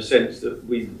 Chair, in the sense that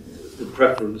the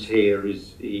preference here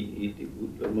is,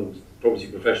 amongst property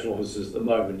professional officers at the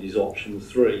moment, is option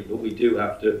 3, but we do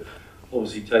have to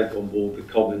obviously take on board the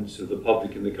comments of the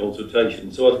public in the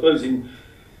consultation. So I suppose in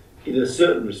a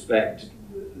certain respect,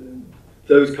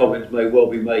 those comments may well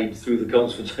be made through the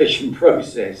consultation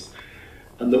process,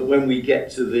 and that when we get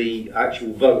to the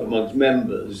actual vote amongst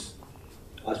members,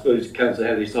 I suppose Councillor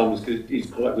Henry Simons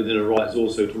is quite within her rights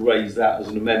also to raise that as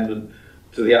an amendment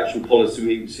to the actual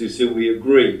policy so we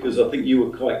agree, because I think you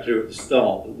were quite clear at the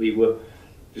start that we were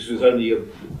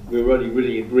only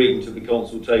really agreeing to the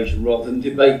consultation rather than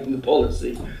debating the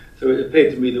policy. So it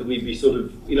appeared to me that we'd be sort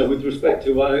of, with respect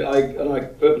to, I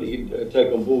perfectly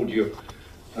take on board your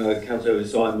Councillor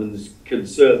Simon's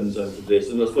concerns over this,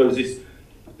 and I suppose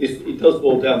it does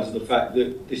boil down to the fact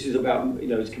that this is about,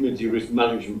 it's community risk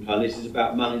management plan. This is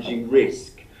about managing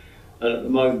risk, and at the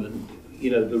moment,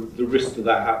 the risk of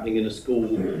that happening in a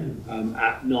school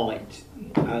at night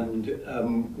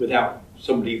and without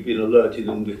somebody being alerted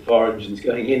and with fire engines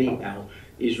going anyhow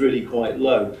is really quite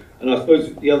low. And I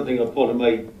suppose the other thing I'd want to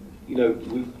make,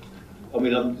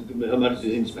 Her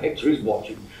Majesty's Inspector is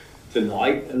watching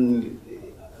tonight, and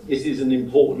this is an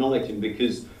important item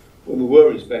because when we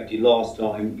were inspected last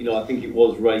time, I think it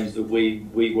was raised that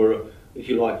we were, if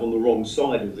you like, on the wrong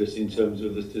side of this in terms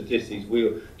of the statistics. We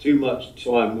were too much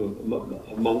time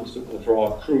amongst for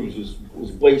our crews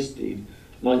was wasted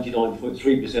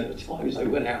 99.3% of the time as they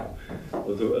went out,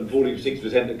 and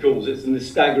 46% of calls. It's a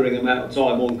staggering amount of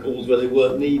time on calls where they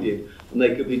weren't needed and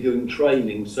they could be doing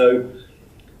training. So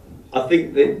I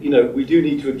think that we do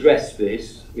need to address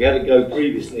this. We had a go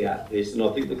previously at this, and I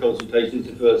think the consultation is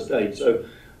the first stage. So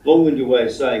long-winded way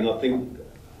of saying, I think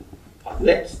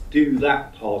let's do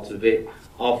that part of it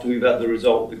after we've had the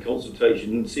result of the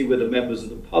consultation and see whether members of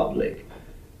the public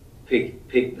pick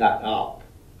that up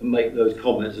and make those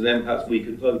comments, and then perhaps we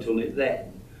could vote on it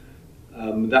then.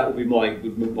 That would be my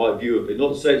view of it.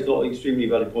 Not to say it's not an extremely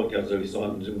valid point, Councillor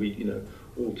Simons, and we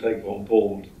all take on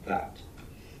board that.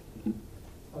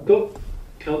 I've got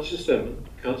Councillor Stillman,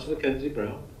 Councillor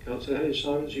Mackenzie-Brown, Councillor Henry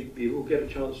Simons. You will get a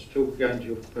chance to talk again to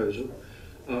your proposal.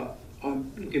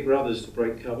 I'm looking for others to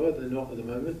break cover. They're not at the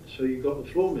moment. So you've got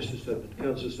the floor, Mr. Stillman.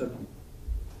 Councillor Stillman.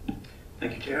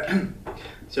 Thank you, Chair.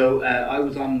 So I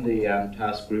was on the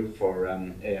task group for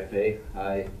AFA.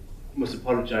 I must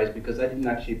apologise because I didn't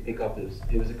actually pick up.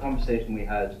 It was a conversation we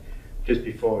had just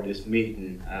before this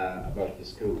meeting about the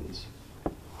schools.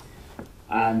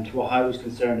 And what I was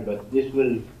concerned about,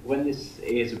 when this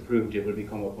is approved, it will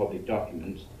become a public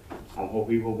document. And what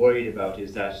we were worried about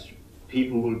is that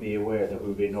people will be aware that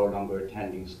we'll be no longer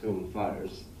attending school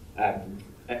fires,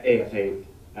 AFA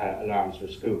alarms for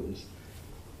schools.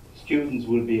 Students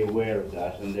will be aware of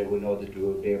that, and they will know that they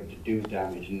will be able to do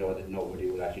damage and know that nobody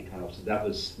will actually turn up. So that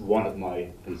was one of my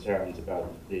concerns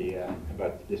about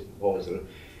this proposal.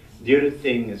 The other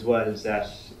thing as well is that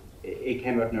it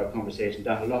came out in our conversation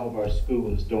that a lot of our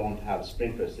schools don't have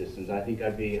sprinkler systems. I think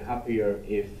I'd be happier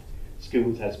if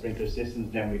schools had sprinkler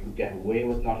systems, then we could get away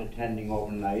with not attending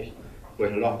overnight.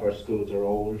 But a lot of our schools are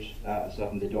old, so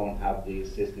often they don't have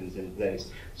these systems in place.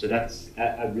 So that's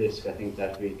a risk I think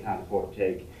that we can't afford to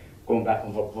take. Going back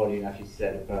on what Pauline actually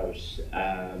said about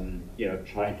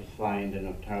trying to find an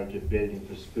alternative building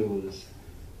for schools,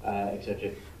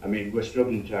 etc. I mean, we're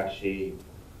struggling to actually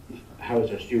house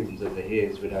our students as it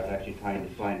is without actually trying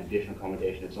to find additional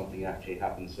accommodation if something actually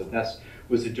happens. So that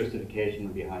was the justification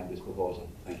behind this proposal.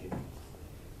 Thank you.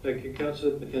 Thank you.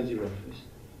 Councillor Mackenzie-Wren,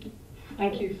 please.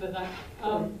 Thank you for that.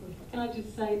 Can I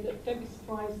just say that don't be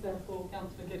surprised, therefore,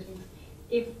 Councillor Gittins,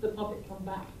 if the public come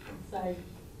back and say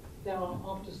there are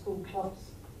after-school clubs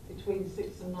between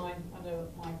 6 and 9. I know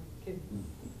at my kids'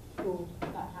 school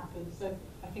that happens. So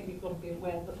I think we've got to be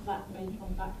aware that that may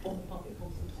come back on the public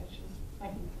consultation.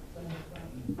 Thank you. I'd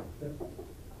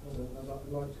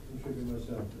like to contribute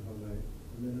myself, if I may,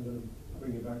 and then I'm going to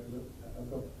bring it back.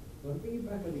 I'll bring it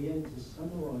back at the end to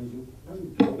summarise your proposal.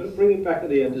 I'm going to bring it back at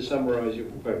the end to summarise your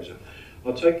proposal.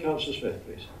 I'll take Councillor Smith,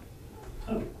 please.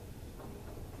 Oh.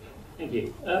 Thank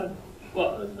you.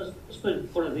 Well, I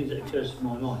suppose one of the things that occurs to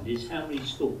my mind is how many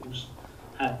schools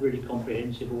have really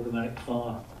comprehensive automatic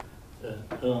fire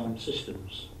alarm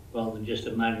systems rather than just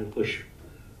a manual push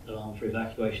alarm for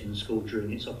evacuation in the school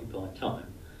during its occupied time.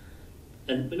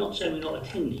 And we're not saying we're not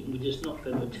attending, we're just not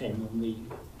going to attend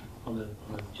on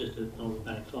just an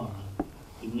automatic fire alarm.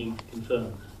 We need to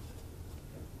confirm that.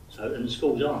 So, and the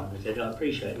schools are, as I said, I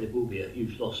appreciate there will be a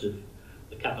huge loss of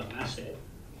the capital asset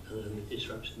and the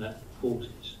disruption that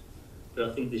causes. But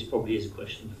I think this probably is a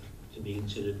question to be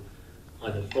considered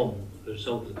either from the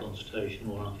result of the consultation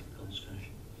or after the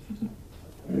consultation.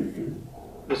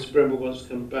 Mr. Bremble wants to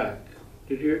come back.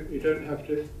 Did you? You don't have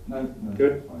to? No.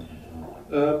 Good.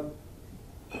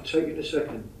 I'll take it in a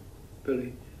second,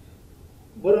 Billy.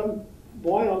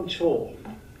 Why I'm torn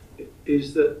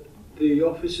is that the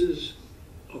officers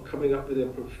are coming up with their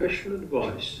professional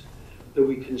advice that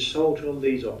we consult on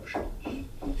these options.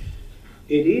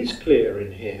 It is clear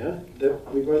in here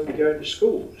that we won't be going to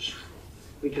schools.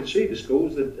 We can see the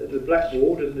schools, the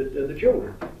blackboard and the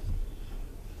children.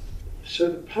 So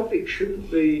the public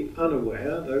shouldn't be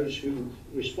unaware, those who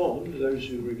respond, those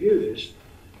who review this,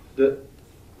 that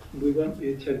we won't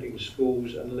be attending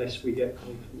schools unless we get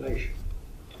confirmation.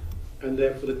 And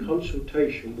therefore the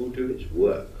consultation will do its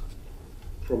work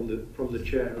from the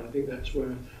chair. I think that's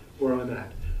where I'm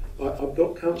at. I've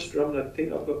got Councillor Drummond, I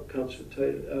think I've got Councillor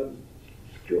Taylor,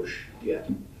 Josh, yeah,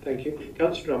 thank you.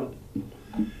 Councillor Drummond.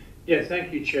 Yeah,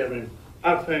 thank you, Chairman.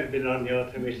 I found being on the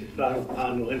automated fire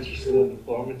panel interesting and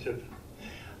informative.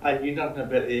 I knew nothing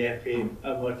about the FA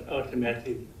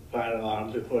automated fire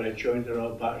alarm before I joined the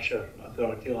Royal Berkshire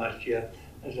Authority last year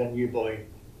as a new boy.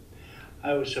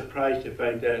 I was surprised to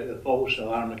find out the false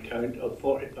alarm account of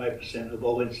 45% of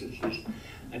all instances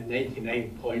and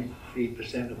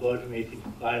 99.3% of automated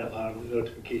fire alarm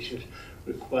notifications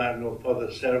require no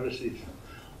further services.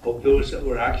 Of those that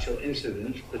were actual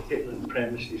incidents, particularly on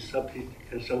premises subject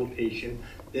to consultation,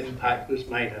 the impact was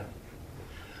minor.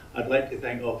 I'd like to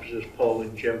thank Officers Paul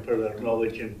and Jim for their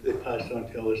knowledge and they passed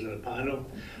on to others in the panel,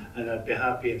 and I'd be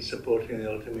happy in supporting the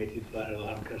automated fire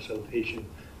alarm consultation.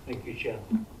 Thank you, Chair.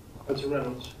 Councillor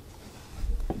Reynolds.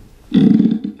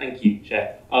 Thank you,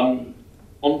 Chair. On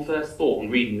first thought, on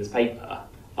reading this paper,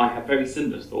 I had very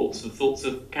similar thoughts, the thoughts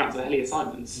of Councillor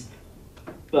Elliott-Simons.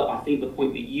 But I think the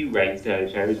point that you raised earlier,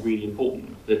 Chair, is really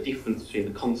important. The difference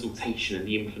between the consultation and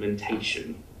the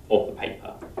implementation of the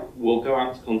paper. We'll go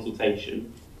out to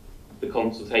consultation. The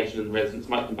consultation and the residents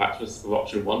might come back to us with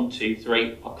option 1, 2,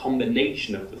 3, a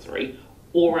combination of the three,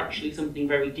 or actually something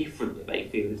very different that they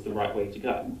feel is the right way to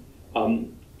go.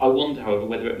 I wonder, however,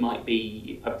 whether it might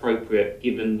be appropriate,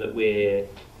 given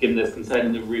there's concern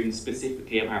in the room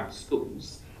specifically about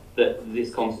schools, that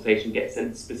this consultation gets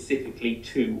sent specifically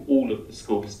to all of the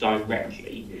schools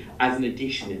directly as an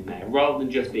addition in there, rather than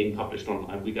just being published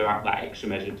online. We go out that extra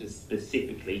measure to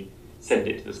specifically send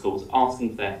it to the schools, asking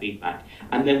for their feedback,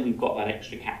 and then we've got that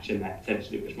extra catch in there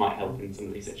potentially, which might help in some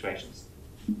of these situations.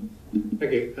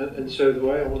 Thank you. And so the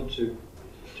way I want to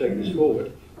take this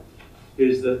forward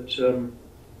is that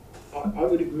I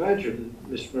would imagine,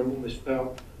 Mr. Member, Ms.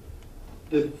 Powell,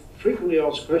 the frequently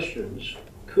asked questions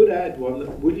could add one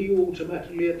that, will you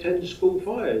automatically attend school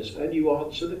fires? And you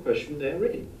answer the question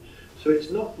therein. So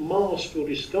it's not masked or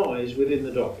disguised within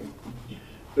the document.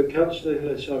 But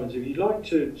Councillor Simons, if you'd like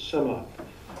to sum up,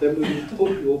 then we will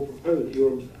put your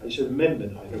proposal, it's an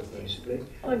amendment, I think, basically.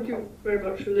 Thank you very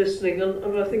much for listening,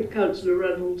 and I think Councillor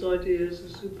Reynolds' idea is a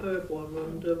superb one,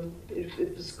 and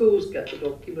if the schools get the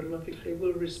document, I think they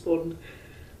will respond.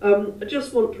 I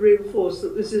just want to reinforce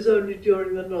that this is only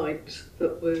during the night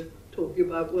that we're talking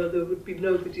about, where there would be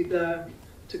nobody there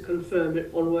to confirm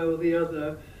it one way or the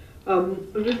other.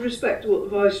 And with respect to what the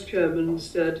Vice Chairman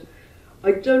said,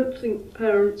 I don't think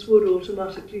parents would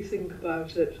automatically think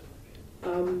about it.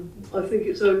 I think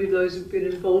it's only those who've been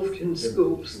involved in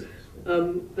schools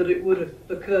that it would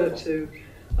occur to.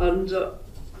 And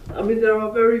I mean, there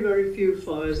are very, very few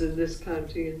fires in this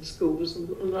county in schools,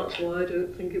 and that's why I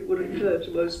don't think it would occur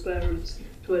to most parents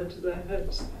to enter their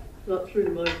heads. That's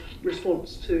really my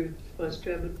response to Vice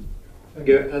Chairman. Thank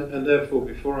you. And therefore,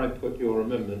 before I put your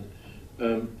amendment,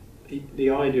 the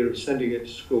idea of sending it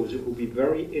to schools, it will be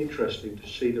very interesting to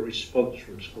see the response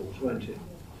from schools, won't it?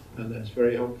 And that's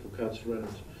very helpful, Councillor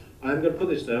Reynolds. I'm going to put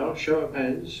this now, show of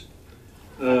hands.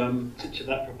 To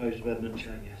that proposed amendment,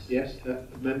 Chair, yes. Yes, that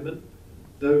amendment.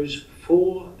 Those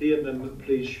for the amendment,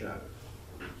 please show.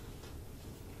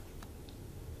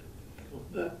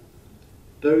 Got that.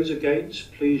 Those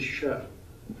against, please show.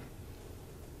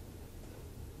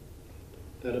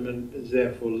 That amendment is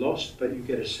therefore lost, but you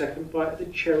get a second bite of the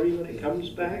cherry when it comes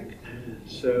back.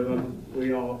 So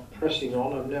we are pressing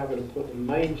on. I'm now going to put the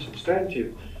main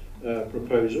substantive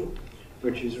proposal,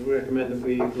 which is to recommend that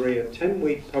we agree a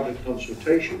 10-week public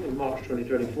consultation in March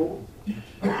 2024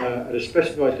 at a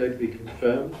specified date to be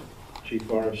confirmed. Chief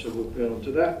Fire Officer will go on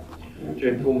to that, to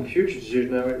inform future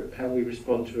decisions how we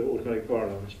respond to automatic fire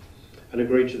alarms, and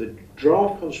agree to the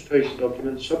draft consultation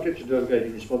document subject to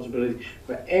delegating responsibility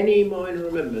for any minor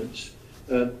amendments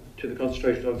to the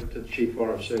consultation document to the Chief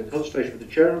Fire Officer in consultation with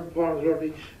the Chair of the Fire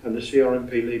Authority and the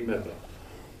CRMP lead member.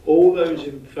 All those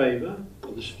in favour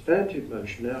of the substantive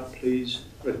motion now, please,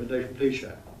 recommendation, please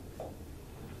show.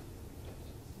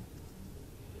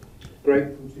 Great.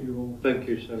 Thank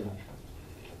you so much.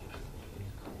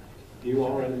 You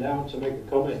are allowed to make a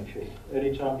comment, Chief,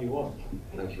 anytime you want.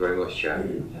 Thank you very much, Chair.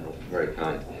 Very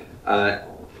kind.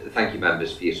 Thank you,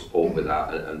 members, for your support with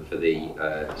that and for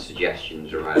the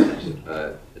suggestions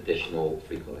around additional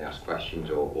frequently asked questions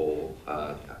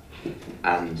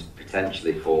and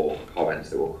potentially for comments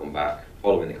that will come back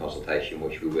following the consultation,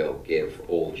 which we will give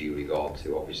all due regard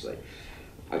to, obviously.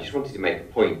 I just wanted to make a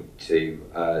point to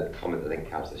the comment that I think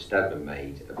Councillor Steadman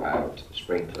made about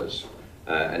sprinklers.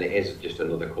 And it is just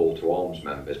another call to arms,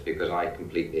 members, because I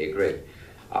completely agree.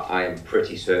 I am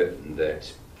pretty certain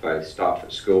that both staff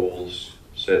at schools,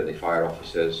 certainly fire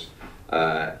officers,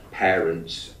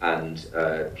 parents and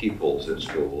pupils at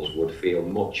schools would feel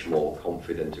much more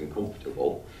confident and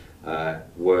comfortable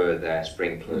were there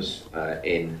sprinklers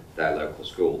in their local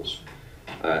schools.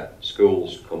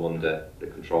 Schools come under the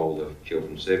control of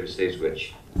Children's Services,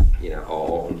 which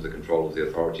are under the control of the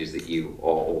authorities that you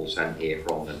are all sent here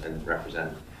from and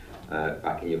represent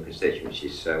back in your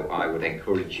constituencies. So I would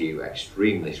encourage you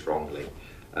extremely strongly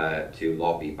to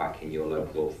lobby back in your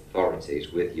local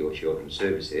authorities with your Children's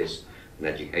Services and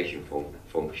education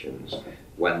functions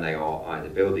when they are either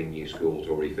building new schools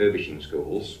or refurbishing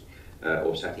schools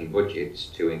or setting budgets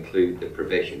to include the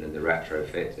provision and the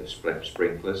retrofit of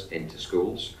sprinklers into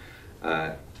schools.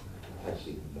 Thank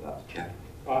you for that, Chair.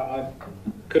 I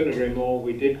couldn't agree more.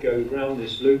 We did go round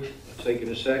this loop. I've taken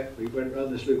a sec. We went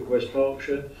round this loop of West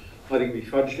Berkshire. I think we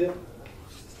fudged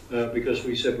it because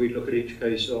we said we'd look at each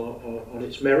case on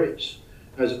its merits,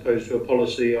 as opposed to a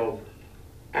policy of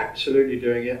absolutely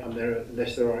doing it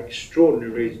unless there are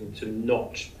extraordinary reasons to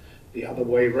not the other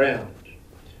way round.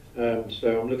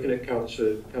 So I'm looking at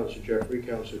Councillor Jeffrey,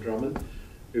 Councillor Drummond,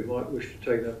 who might wish to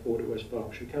take that forward at West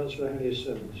Berkshire. Councillor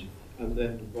Hayes-Simmons, and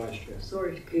then the Vice Chair.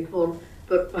 Sorry to keep on,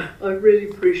 but I really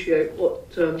appreciate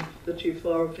what the Chief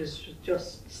Fire Officer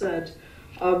just said.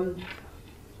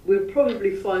 We'll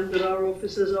probably find that our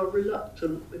officers are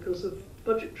reluctant because of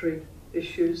budgetary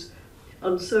issues.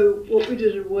 And so what we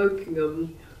did in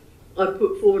Wokingham, I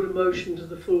put forward a motion to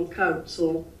the full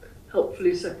council,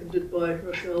 helpfully seconded by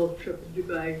Rochelle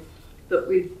Shepherd-Dubay, that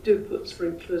we do put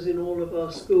sprinklers in all of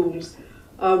our schools.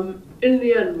 In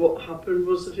the end, what happened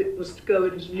was that it was to go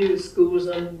into new schools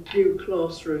and new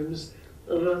classrooms,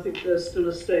 and I think there's still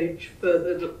a stage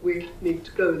further that we need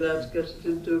to go there to get it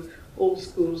into all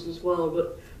schools as well.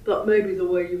 But that may be the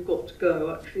way you've got to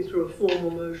go, actually through a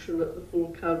formal motion at the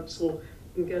full council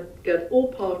and get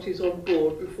all parties on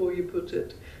board before you put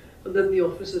it, and then the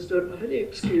officers don't have any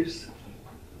excuse.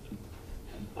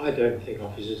 I don't think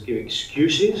officers give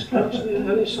excuses,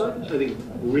 Councillor Ellis-Simons. I think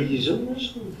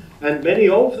reasons, and many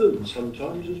of them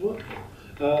sometimes as well.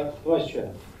 Vice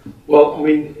Chair. Well, I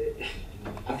mean,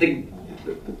 I think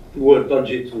the word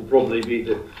budgets will probably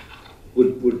be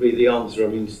would be the answer. I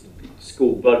mean,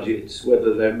 school budgets,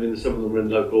 whether they're, I mean, some of them are in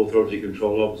local authority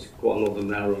control, obviously quite a lot of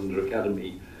them now are under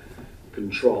academy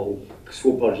control.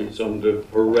 School budgets are under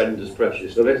horrendous pressure.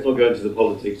 So let's not go into the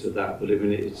politics of that, but I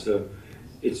mean, it's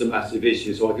a massive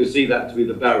issue. So I could see that to be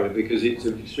the barrier, because it's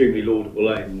an extremely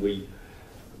laudable aim.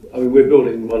 I mean, we're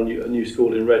building a new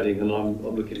school in Reading, and I'm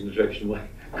looking in the direction of my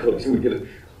colleagues, and we're going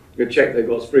to check they've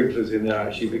got sprinklers in there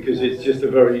actually, because it's just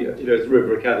a very, you know, it's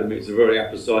River Academy, it's a very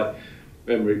apposite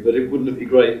memory. But it wouldn't it be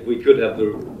great if we could have the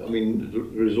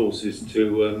resources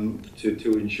to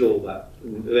ensure that,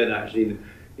 and then actually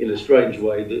in a strange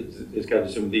way that there's kind of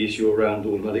some of the issue around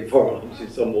automatic firearms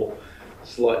is somewhat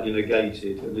slightly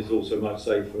negated, and it's also much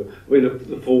safer. I mean,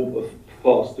 the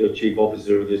past chief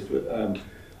officer of this,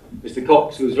 Mr.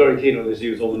 Cox, was very keen on this. He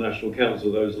was on the National Council.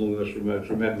 Those along us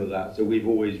remember that. So we've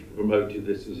always promoted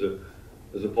this as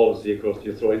a policy across the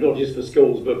authority, not just for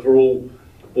schools, but for all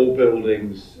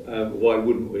buildings. Why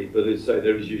wouldn't we? But as I say,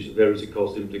 there is a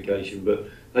cost implication. But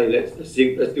hey, let's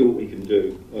do what we can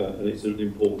do, and it's an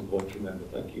important point to remember.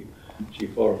 Thank you,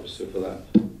 Chief Fire Officer, for that.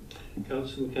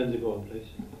 Councillor Mackenzie, go on, please.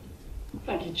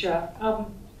 Thank you, Chair. As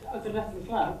a lessons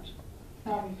learned,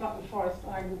 Blackwood Forest,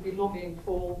 I will be lobbying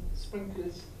for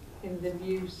sprinklers in the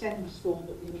new SEND school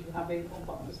that we will be having on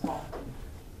Butler's Park.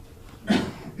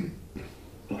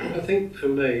 I think for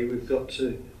me, we've got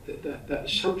to, that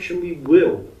assumption we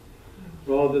will,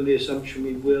 rather than the assumption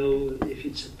we will if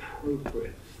it's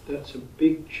appropriate. That's a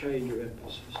big change of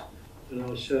emphasis, and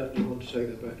I certainly want to take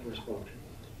that back to West Berkshire.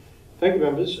 Thank you,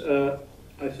 members.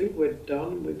 I think we're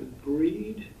done. We've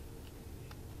agreed.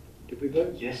 Did we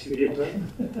vote? Yes, we did.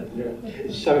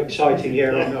 It's so exciting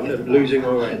here, I'm losing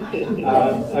my way.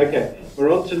 Okay,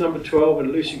 we're on to number 12,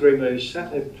 and Lucy Greenway, who's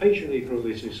sat there patiently for all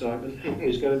this excitement,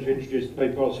 is going to introduce the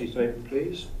pay policy statement,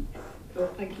 please. Well,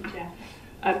 thank you, Chair.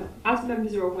 As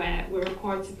members are aware, we're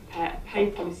required to prepare a pay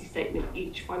policy statement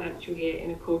each financial year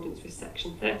in accordance with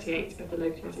Section 38 of the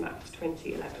Localism Act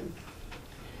 2011.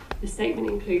 The statement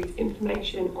includes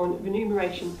information on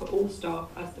remuneration for all staff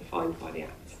as defined by the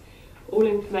Act. All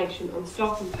information on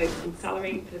staff and post and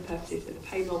salary for the purposes of the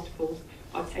pay multiples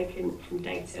are taken from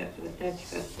data for the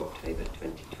 31st of October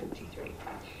 2023.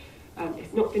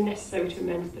 It's not been necessary to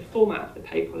amend the format of the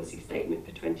pay policy statement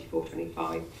for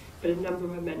 24-25, but a number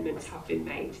of amendments have been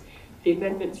made. The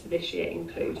amendments for this year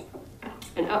include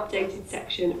an updated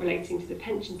section relating to the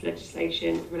pensions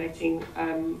legislation relating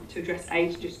to address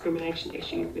age discrimination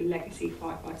issues with legacy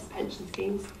firefighter pension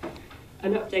schemes,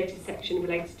 an updated section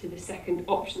related to the second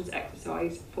options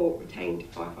exercise for retained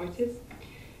firefighters,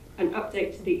 an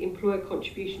update to the employer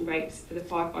contribution rates for the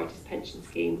firefighters pension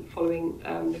scheme following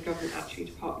the Government Actuary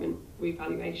Department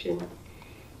revaluation,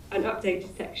 an updated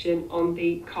section on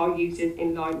the car users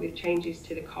in line with changes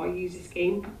to the car user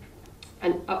scheme,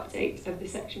 an update of the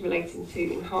section relating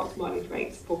to enhanced mileage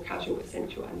rates for casual,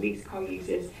 essential and lease car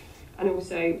users, and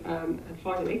also, and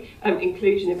finally,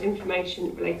 inclusion of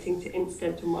information relating to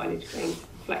incidental mileage claims for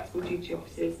flexible duty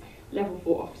officers, level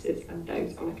 4 officers and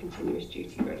those on a continuous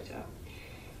duty rota.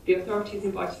 The authority is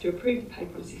invited to approve the pay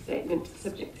policy statement,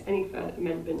 subject to any further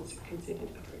amendments considered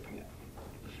appropriate.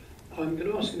 I'm going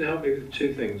to ask you to help me with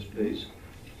two things, please.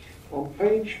 On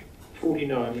page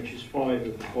 49, which is 5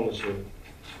 of the policy,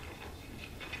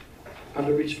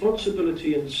 under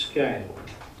responsibility and scale,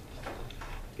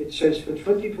 it says for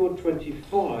 24-25,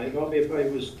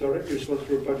 RBFA was directly responsible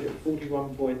for a budget of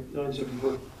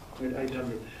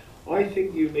 41,974,800. I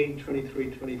think you mean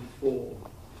 23-24.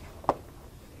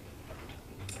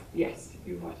 Yes,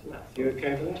 you're right on that. You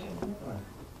okay with that? Right.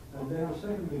 And then the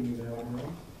second thing you know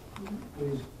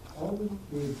is on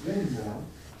the agenda.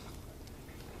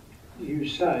 You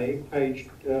say, page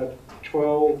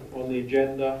 12 on the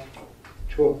agenda,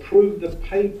 to approve the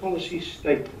pay policy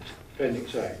statement,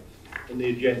 Appendix A, on the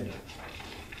agenda.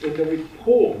 In the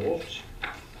report,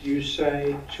 you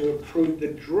say to approve the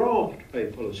draft pay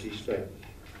policy statement.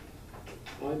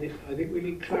 I think we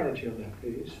need clarity on that,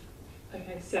 please.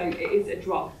 Okay, so it is a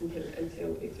draft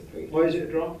until it's approved. Why is it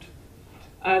a draft?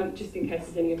 Just in case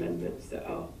there's any amendments that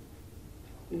are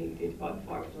needed by the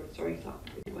fire authority. Sorry if that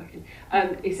isn't working.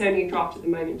 It's only a draft at the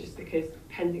moment just because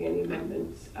pending any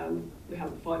amendments, we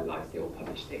haven't finalised it or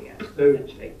published it yet,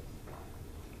 essentially.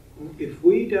 If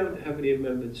we don't have any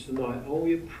amendments tonight, are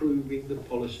we approving the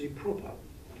policy proper?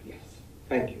 Yes.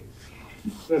 Thank you.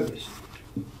 Members.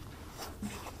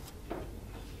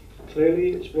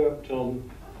 Clearly it's worked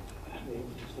on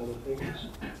other things.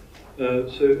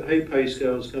 So hay pay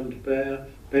scales come to bear,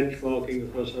 benchmarking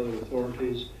across other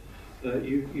authorities.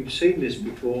 You've seen this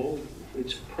before.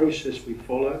 It's a process we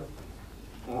follow.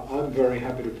 I'm very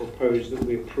happy to propose that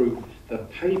we approve the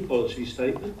pay policy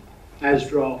statement as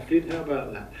drafted. How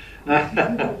about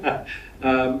that?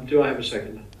 Do I have a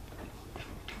second?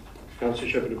 Councillor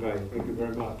Shepherd-Bay, thank you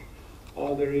very much.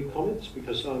 Are there any comments?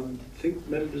 Because I think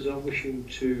members are wishing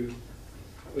to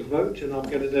vote, and I'm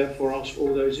going to therefore ask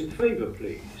all those in favour,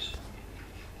 please.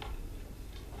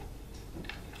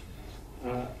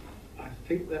 I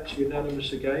think that's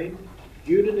unanimous again.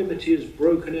 Unanimity has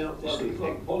broken out this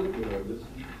evening. I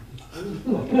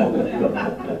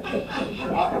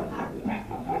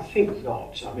think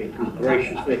not. I mean, good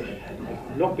gracious me.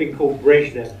 I've not been called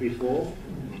Brezhnev before.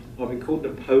 I've been called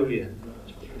Napoleon.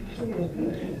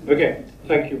 Okay,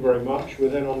 thank you very much. We're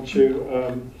then on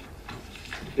to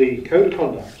the Code of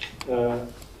Conduct.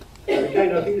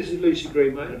 Again, I think this is Lucy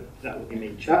Green, mate. That would be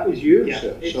me. That was you, Yeah,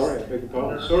 sir. Sorry, I beg your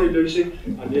pardon. Sorry, Lucy.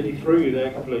 I nearly threw you there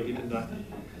completely, didn't I?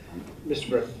 Mr.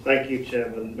 Brett. Thank you,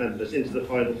 Chairman, members. Into the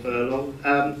final furlong.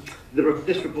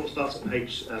 This report starts at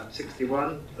page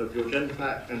 61 of your agenda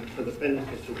pack, and for the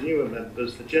benefit of newer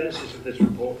members, the genesis of this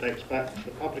report dates back to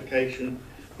the publication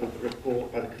of the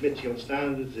report by the Committee on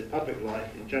Standards in Public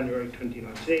Life in January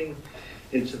 2019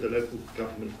 into local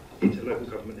government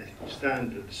ethical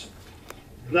standards.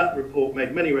 That report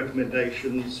made many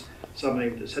recommendations, some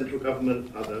aimed at central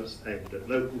government, others aimed at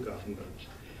local government.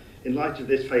 In light of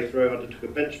this, Faith Row undertook a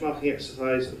benchmarking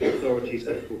exercise of the authority's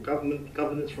ethical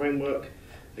governance framework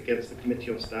against the Committee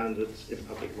on Standards in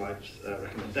Public Life's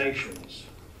recommendations.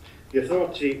 The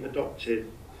authority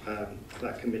adopted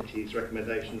that committee's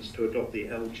recommendations to adopt the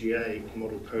LGA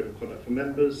Model Code of Conduct for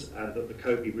members, and that the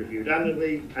code be reviewed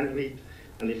annually, and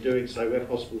in doing so, where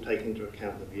possible, take into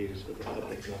account the views of the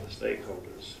public and other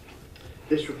stakeholders.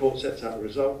 This report sets out the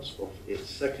results of its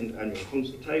second annual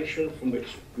consultation, from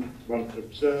which one could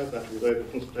observe that although the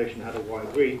consultation had a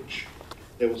wide reach,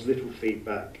 there was little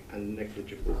feedback and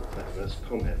negligible adverse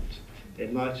comment.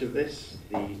 In light of this,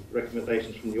 the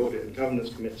recommendations from the Audit and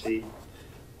Governance Committee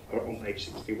are on page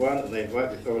 61, and they invite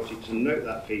the authority to note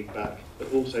that feedback,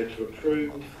 but also to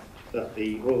approve that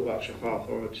the Royal Berkshire Fire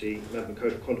Authority Member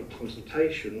Code of Conduct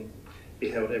consultation be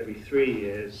held every 3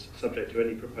 years, subject to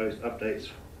any proposed updates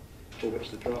for which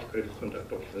the draft Code of Conduct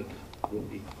document will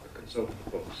be consulted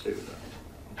upon sooner.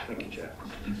 Thank you, Chair.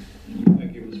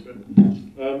 Thank you, Mr.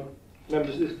 Britton.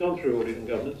 Members, it's gone through Audit and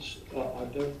Governance. I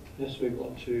don't necessarily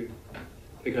want to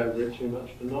pick over it too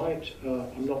much tonight.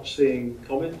 I'm not seeing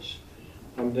comments.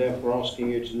 I'm therefore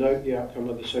asking you to note the outcome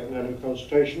of the second annual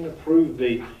consultation, approve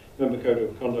the Member Code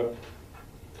of Conduct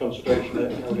consultation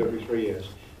held every 3 years.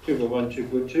 2.1,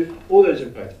 2.2. All those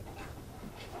in favour?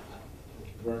 Thank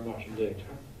you very much indeed.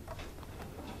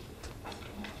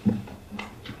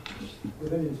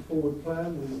 Within its forward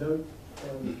plan,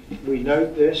 we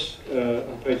note this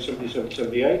on page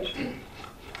 77-78.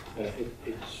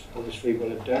 It's obviously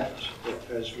will adapt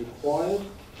as required.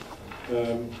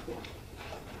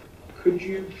 Could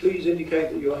you please indicate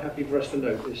that you're happy for us to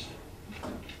note this?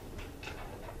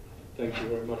 Thank you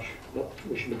very much. Not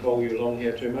wishing to bowl you along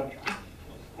here too much.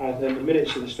 And then the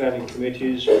minutes of the standing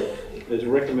committees, there's a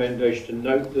recommendation to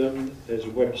note them. There's a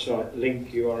website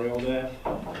link URL there.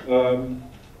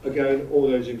 Again, all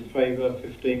those in favour,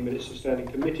 15 minutes of standing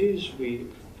committees, to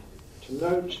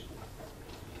note.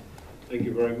 Thank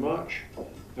you very much.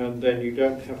 And then you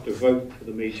don't have to vote for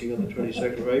the meeting on the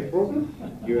 22nd of April.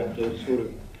 You have to sort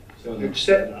of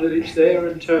accept that it's there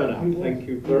and turn up. Thank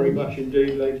you very much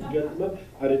indeed, ladies and gentlemen.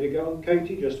 How did it go on,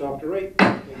 Katie? Just after 8?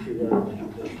 Thank you very much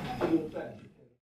indeed.